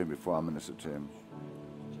minister to him before I minister to him.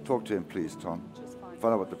 Talk to him, please, Tom.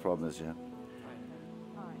 Find out what the problem is here.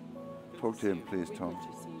 Talk to him, please, Tom.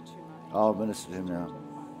 I'll minister to him now.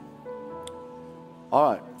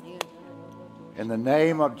 All right. In the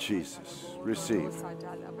name of Jesus, receive.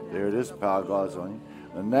 There it is. Power of God's on you.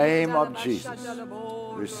 In the name of Jesus,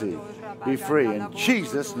 receive. Be free in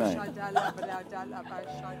Jesus' name.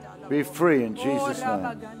 Be free in Jesus'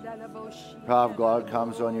 name. Power of God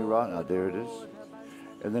comes on you right now. There it is.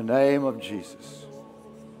 In the name of Jesus.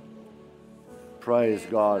 Praise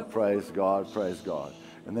God, praise God, praise God.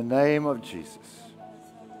 In the name of Jesus.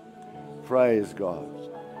 Praise God.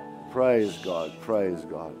 Praise God, praise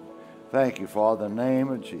God. Thank you, Father, in the name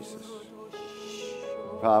of Jesus.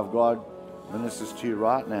 Power of God ministers to you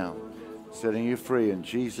right now, setting you free in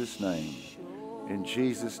Jesus' name. In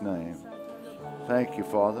Jesus' name. Thank you,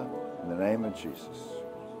 Father, in the name of Jesus.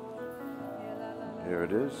 Here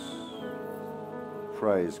it is.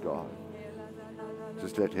 Praise God.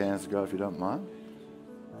 Just let your hands go if you don't mind.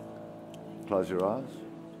 Close your eyes.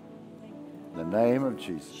 In the name of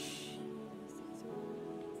Jesus.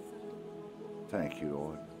 Thank you,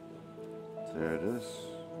 Lord. There it is.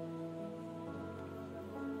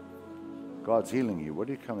 God's healing you. What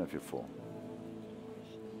are you coming up here for?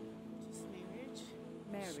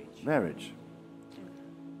 Marriage.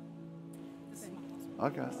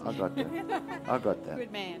 Okay, I got that. I got that.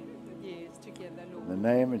 Good man. Yes, together, Lord. In the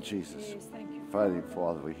name of Jesus. Yes, thank you. Father,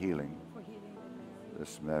 for healing. For healing the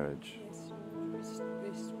this marriage.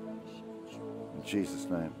 In Jesus'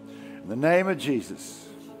 name. In the name of Jesus.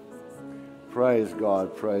 Praise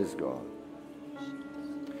God, praise God.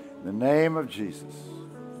 In the name of Jesus.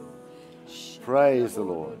 Praise the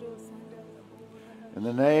Lord. In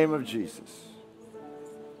the name of Jesus.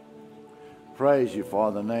 Praise you,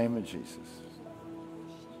 Father, in the name of Jesus.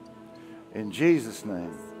 In Jesus'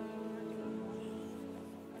 name.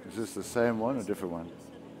 Is this the same one or different one?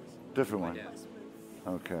 Different one.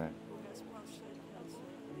 Okay.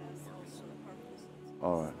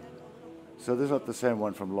 All right. So this is not the same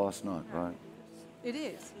one from last night, right? It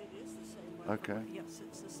is. Okay. Yes,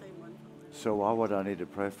 it's the same one. So why would I need to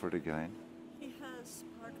pray for it again? He has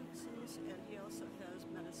Parkinson's and he also has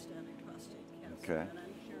metastatic prostate cancer. Okay. And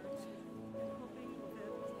I'm here hoping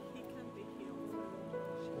that he can be healed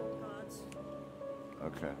through God's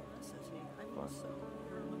Okay. necessity. I'm also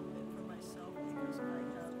here a little bit for myself because I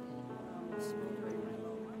have smoldering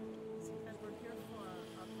myeloma. And we're here for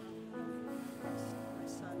my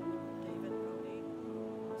son, David Brody.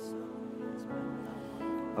 Also, he's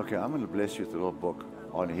been Okay, I'm going to bless you with a little book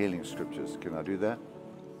on healing scriptures. Can I do that?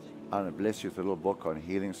 I'm going to bless you with a little book on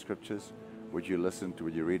healing scriptures. Would you listen to,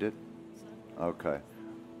 would you read it? Okay.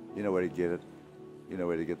 You know where to get it? You know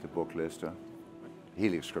where to get the book, Lester?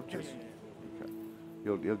 Healing scriptures. Okay.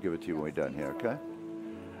 He'll give it to you when we're done here, okay?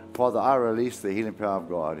 Father, I release the healing power of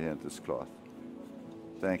God here in this cloth.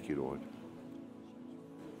 Thank you, Lord.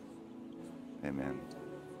 Amen.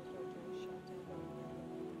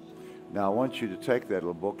 Now, I want you to take that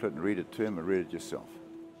little booklet and read it to him and read it yourself.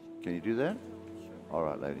 Can you do that? All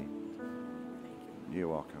right, lady. You're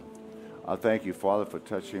welcome. I thank you, Father, for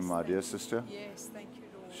touching my dear sister. Yes, thank you,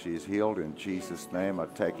 Lord. She is healed in Jesus' name. I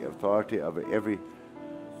take authority over every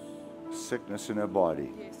sickness in her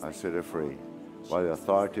body. I set her free by the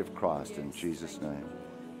authority of Christ in Jesus' name.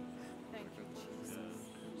 Thank you, Jesus.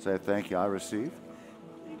 Say thank you, I receive.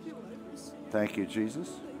 Thank you, Jesus.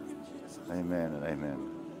 Amen and amen.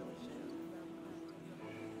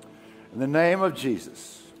 In the name of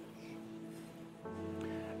Jesus.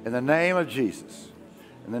 In the name of Jesus.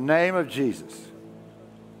 In the name of Jesus.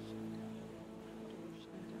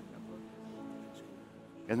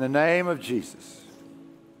 In the name of Jesus.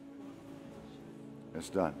 It's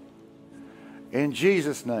done. In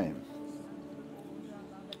Jesus' name.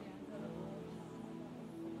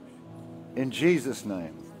 In Jesus'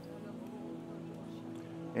 name.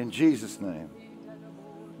 In Jesus' name.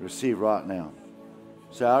 Receive right now.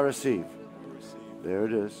 Say, I receive. There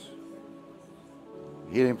it is.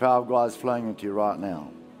 Healing power of God is flowing into you right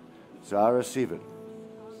now. So I receive it.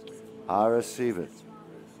 I receive it.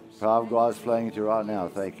 Power of God is flowing into you right now.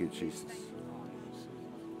 Thank you, Jesus.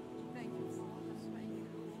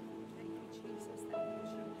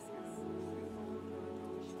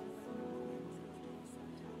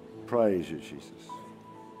 Praise you, Jesus.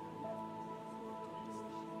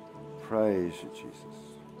 Praise you, Jesus.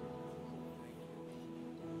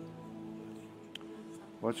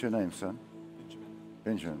 What's your name, son?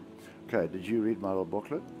 Benjamin. Okay, did you read my little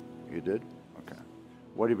booklet? You did? Okay.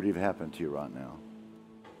 What do you believe happened to you right now?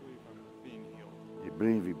 You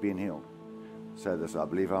believe you've been healed. Say this, I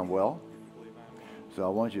believe I'm well. So I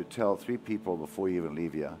want you to tell 3 people before you even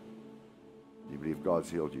leave here, you believe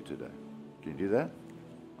God's healed you today. Can you do that?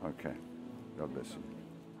 Okay. God bless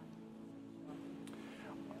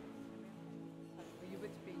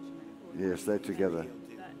you. Yes, they're together.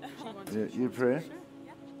 You pray?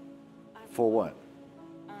 For what?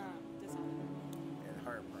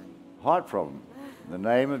 Heart problem. In the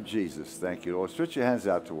name of Jesus. Thank you, Lord. Stretch your hands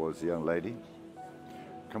out towards the young lady.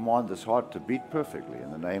 Command this heart to beat perfectly in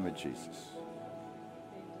the name of Jesus.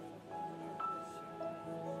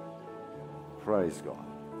 Praise God.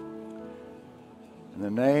 In the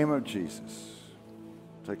name of Jesus.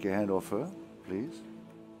 Take your hand off her, please.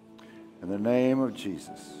 In the name of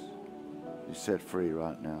Jesus. You're set free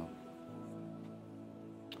right now.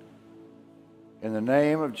 In the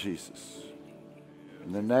name of Jesus.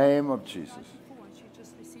 In the name of Jesus. She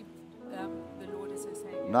just received the Lord as her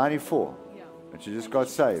Savior. 94. Yeah. And she just got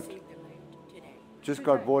saved. Just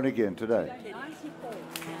got born again today.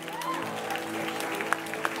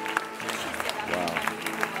 Wow.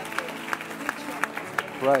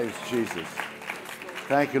 Praise Jesus.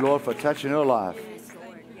 Thank you, Lord, for touching her life.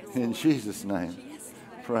 In Jesus' name.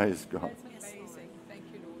 Praise God. Thank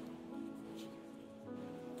you, Lord.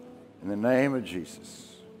 In the name of Jesus.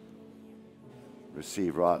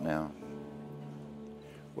 Receive right now.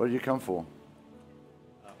 What did you come for?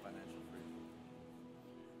 Financial freedom.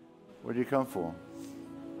 What did you come for?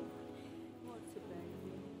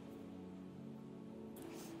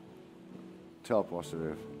 Tell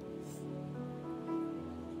Pastor Irv.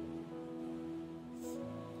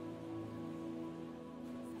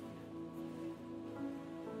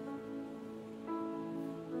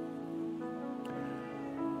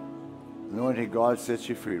 anointing of God sets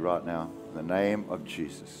you free right now. In the name of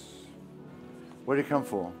Jesus. What did you come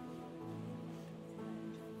for?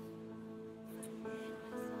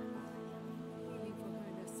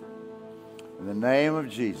 In the name of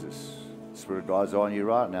Jesus. The Spirit of God's on you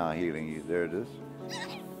right now, healing you. There it is.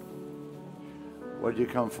 What did you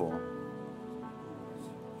come for?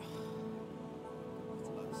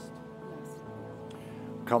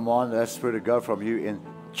 Come on, that Spirit of God from you in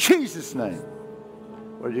Jesus' name.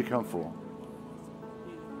 What did you come for?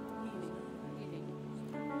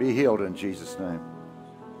 Be healed in Jesus' name.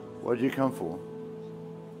 What did you come for?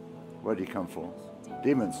 What did you come for?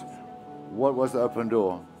 Demons. What was the open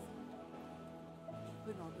door?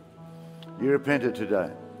 You repented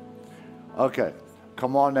today. Okay.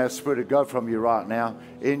 Come on, that Spirit of God from you right now.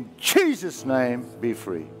 In Jesus' name, be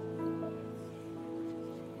free.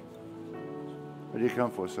 What do you come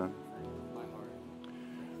for, son? My heart.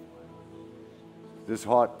 This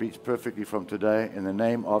heart beats perfectly from today in the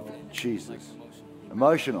name of Jesus.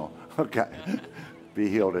 Emotional. Okay. Be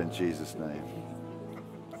healed in Jesus' name.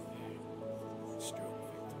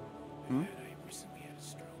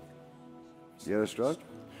 You had a stroke?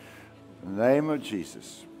 In the name of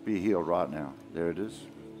Jesus, be healed right now. There it is.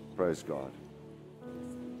 Praise God.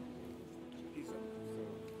 He's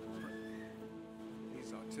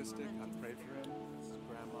autistic. I prayed for him. His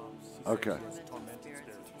grandma. Okay. He has tormented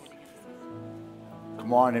spirits.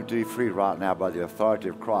 Command him to be free right now by the authority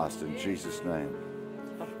of Christ in Jesus' name.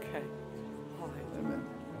 Okay. Amen.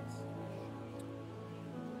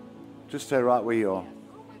 Just stay right where you are.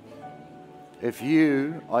 If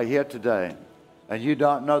you are here today and you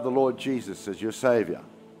don't know the Lord Jesus as your Savior,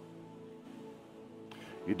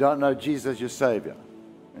 you don't know Jesus as your Savior,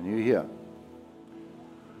 and you're here,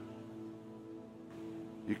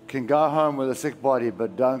 you can go home with a sick body,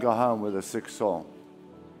 but don't go home with a sick soul.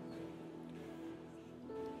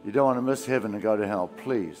 You don't want to miss heaven and go to hell,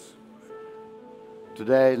 please.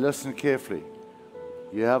 Today, listen carefully.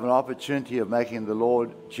 You have an opportunity of making the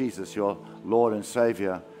Lord Jesus your Lord and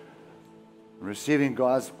Savior, receiving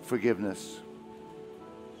God's forgiveness.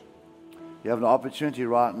 You have an opportunity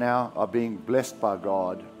right now of being blessed by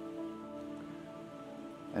God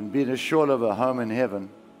and being assured of a home in heaven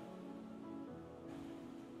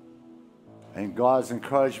and God's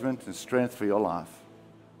encouragement and strength for your life,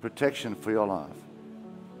 protection for your life.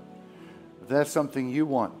 If that's something you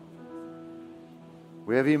want,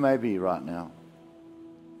 wherever you may be right now,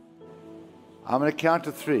 I'm going to count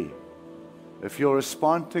to 3. If you'll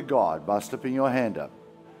respond to God by slipping your hand up,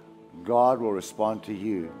 God will respond to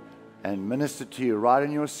you and minister to you right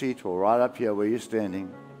in your seat or right up here where you're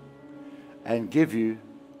standing and give you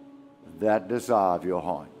that desire of your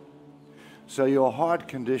heart. So your heart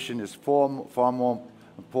condition is far more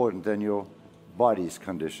important than your body's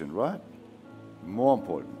condition, right? More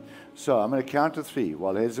important. So I'm going to count to 3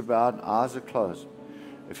 while heads are bowed and eyes are closed.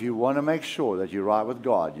 If you want to make sure that you're right with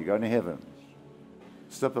God, you're going to heaven,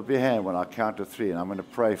 slip up your hand when I count to 3, and I'm going to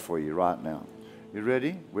pray for you right now. You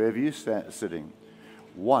ready? Wherever you're sitting.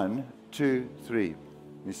 1, 2, 3.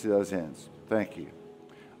 Let me see those hands. Thank you.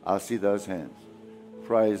 I see those hands.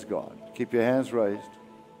 Praise God. Keep your hands raised.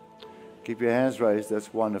 Keep your hands raised.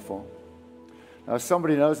 That's wonderful. Now, if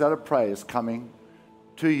somebody knows how to pray is coming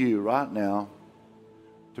to you right now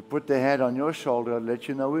to put their hand on your shoulder and let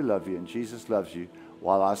you know we love you and Jesus loves you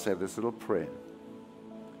while I say this little prayer.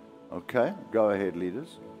 Okay? Go ahead,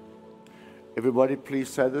 leaders. Everybody, please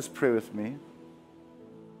say this prayer with me.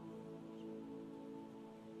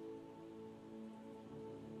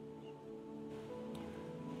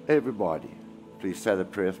 Everybody, please say the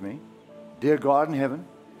prayer with me. Dear God in heaven,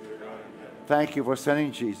 thank you for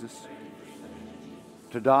sending Jesus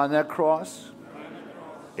to die on that cross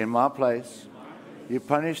in my place. You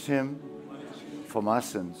punished him for my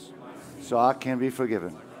sins so I can be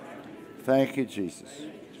forgiven. Thank you, Jesus.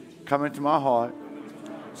 Come into my heart,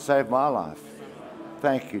 save my life.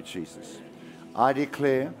 Thank you, Jesus. I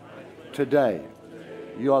declare today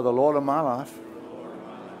you are the Lord of my life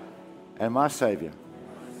and my Savior.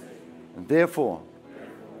 And therefore,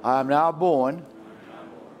 I am now born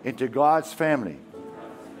into God's family.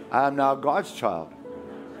 I am now God's child.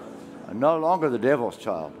 I'm no longer the devil's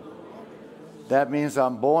child. That means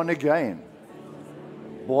I'm born again,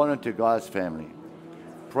 born into God's family.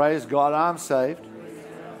 Praise God, I'm saved,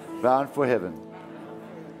 bound for heaven.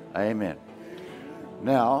 Amen.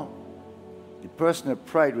 Now, the person that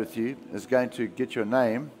prayed with you is going to get your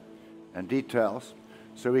name and details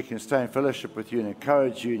so we can stay in fellowship with you and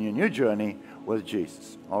encourage you in your new journey with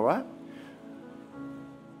Jesus. All right?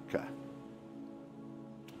 Okay.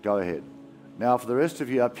 Go ahead. Now, for the rest of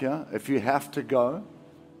you up here, if you have to go,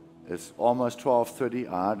 It's almost 12:30.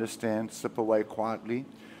 I understand. Slip away quietly.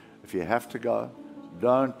 If you have to go,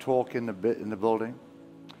 don't talk in the building.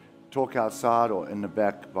 Talk outside or in the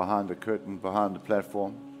back, behind the curtain, behind the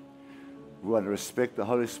platform. We want to respect the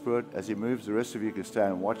Holy Spirit as He moves. The rest of you can stay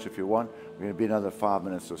and watch if you want. We're going to be another 5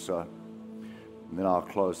 minutes or so. And then I'll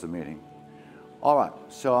close the meeting. All right,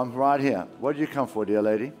 so I'm right here. What did you come for, dear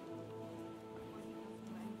lady?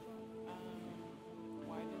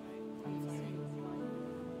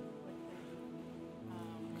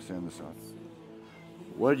 Stand this up.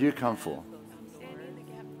 What did you come for?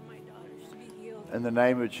 In the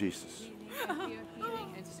name of Jesus.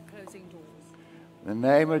 In the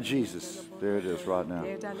name of Jesus. There it is right now.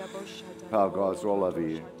 Power of God's all over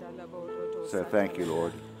you. Say thank you,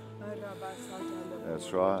 Lord.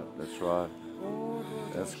 That's right. That's right.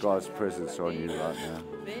 That's God's presence on you right now.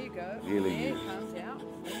 Healing you.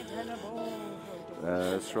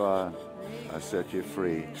 That's right. I set you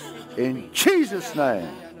free. In Jesus' name.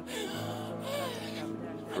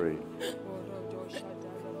 Free.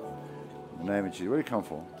 In the name of Jesus. What do you come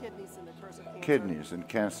for? Kidneys and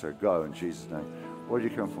cancer. Go in Jesus' name. What do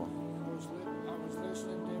you come for? I was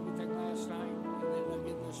listening to everything last night and then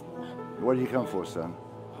again this morning. What do you come for, son?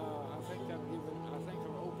 I think I've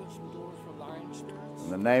opened some doors for lying spirits. In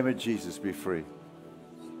the name of Jesus, be free.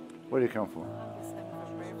 What do you come for?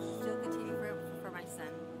 Still continue for my son.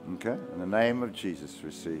 Okay. In the name of Jesus,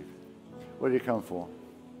 receive. What do you come for?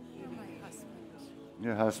 My husband.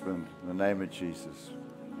 Your husband. In the name of Jesus.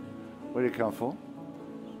 What do you come for?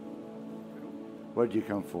 What did you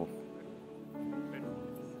come for?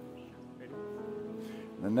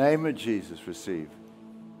 In the name of Jesus, receive.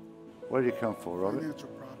 What did you come for, Robert? Financial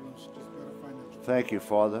problems. Just got a financial. Thank you,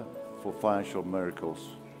 Father, for financial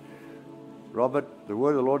miracles. Robert, the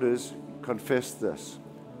word of the Lord is, confess this.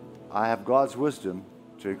 I have God's wisdom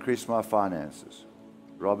to increase my finances.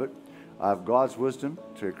 Robert, I have God's wisdom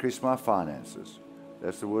to increase my finances.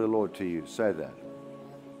 That's the word of the Lord to you. Say that.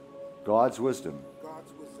 God's wisdom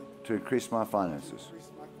to increase my finances.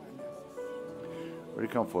 Where do you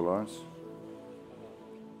come for, Lawrence?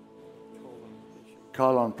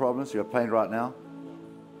 Colon problems. You're pain right now.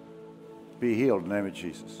 Be healed in the name of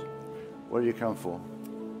Jesus. What do you come for?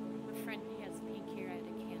 A friend has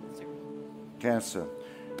pancreatic cancer. Cancer.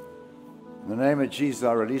 In the name of Jesus,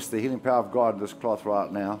 I release the healing power of God in this cloth right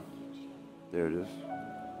now. There it is.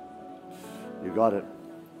 You got it.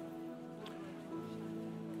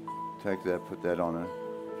 Take that, put that on her.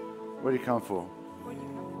 What do you come for?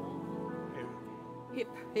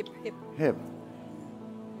 Hip.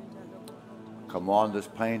 Command this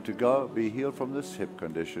pain to go. Be healed from this hip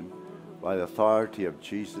condition by the authority of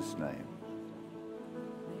Jesus' name.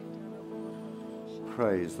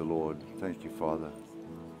 Praise the Lord. Thank you, Father.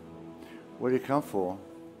 What do you come for?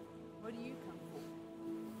 What do you come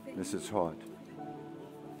for? This is hard.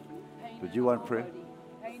 Did you want prayer?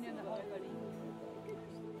 Pain in the whole body.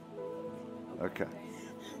 Okay.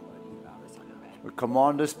 We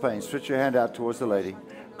command this pain. Stretch your hand out towards the lady.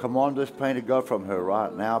 Command this pain to go from her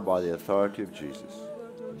right now by the authority of Jesus.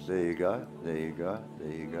 There you go. There you go.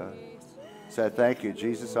 There you go. Say thank you,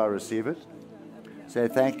 Jesus. I receive it. Say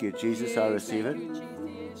thank you, Jesus. I receive it.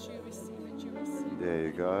 There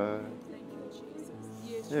you go.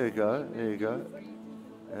 There you go. There you go.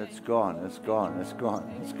 It's gone. It's gone. It's gone.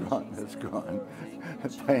 It's gone. It's gone. The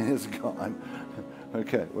pain is gone.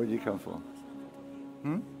 Okay. Where do you come from?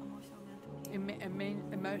 Emotionally,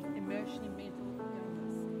 mental.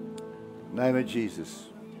 Name of Jesus,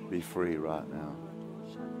 be free right now.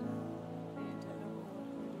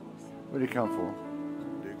 Where do you come for?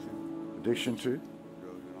 Addiction to?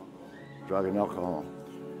 Drug and alcohol.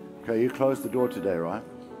 Okay, you closed the door today, right?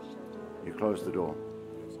 You closed the door.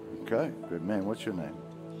 Okay, good man. What's your name?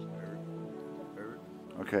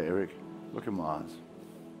 Okay, Eric, look in my eyes.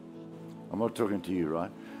 I'm not talking to you,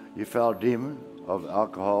 right? You foul demon of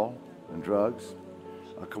alcohol and drugs.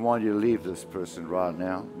 I command you to leave this person right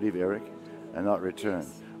now. Leave Eric and not return.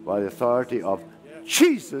 By the authority of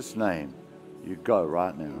Jesus' name, you go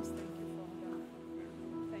right now.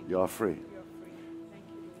 You are free.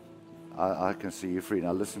 I can see you free.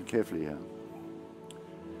 Now listen carefully here.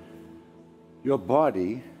 Your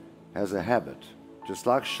body has a habit, just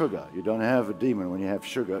like sugar. You don't have a demon when you have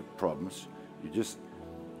sugar problems.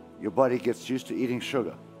 Your body gets used to eating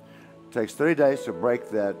sugar. It takes 30 days to break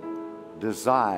that desire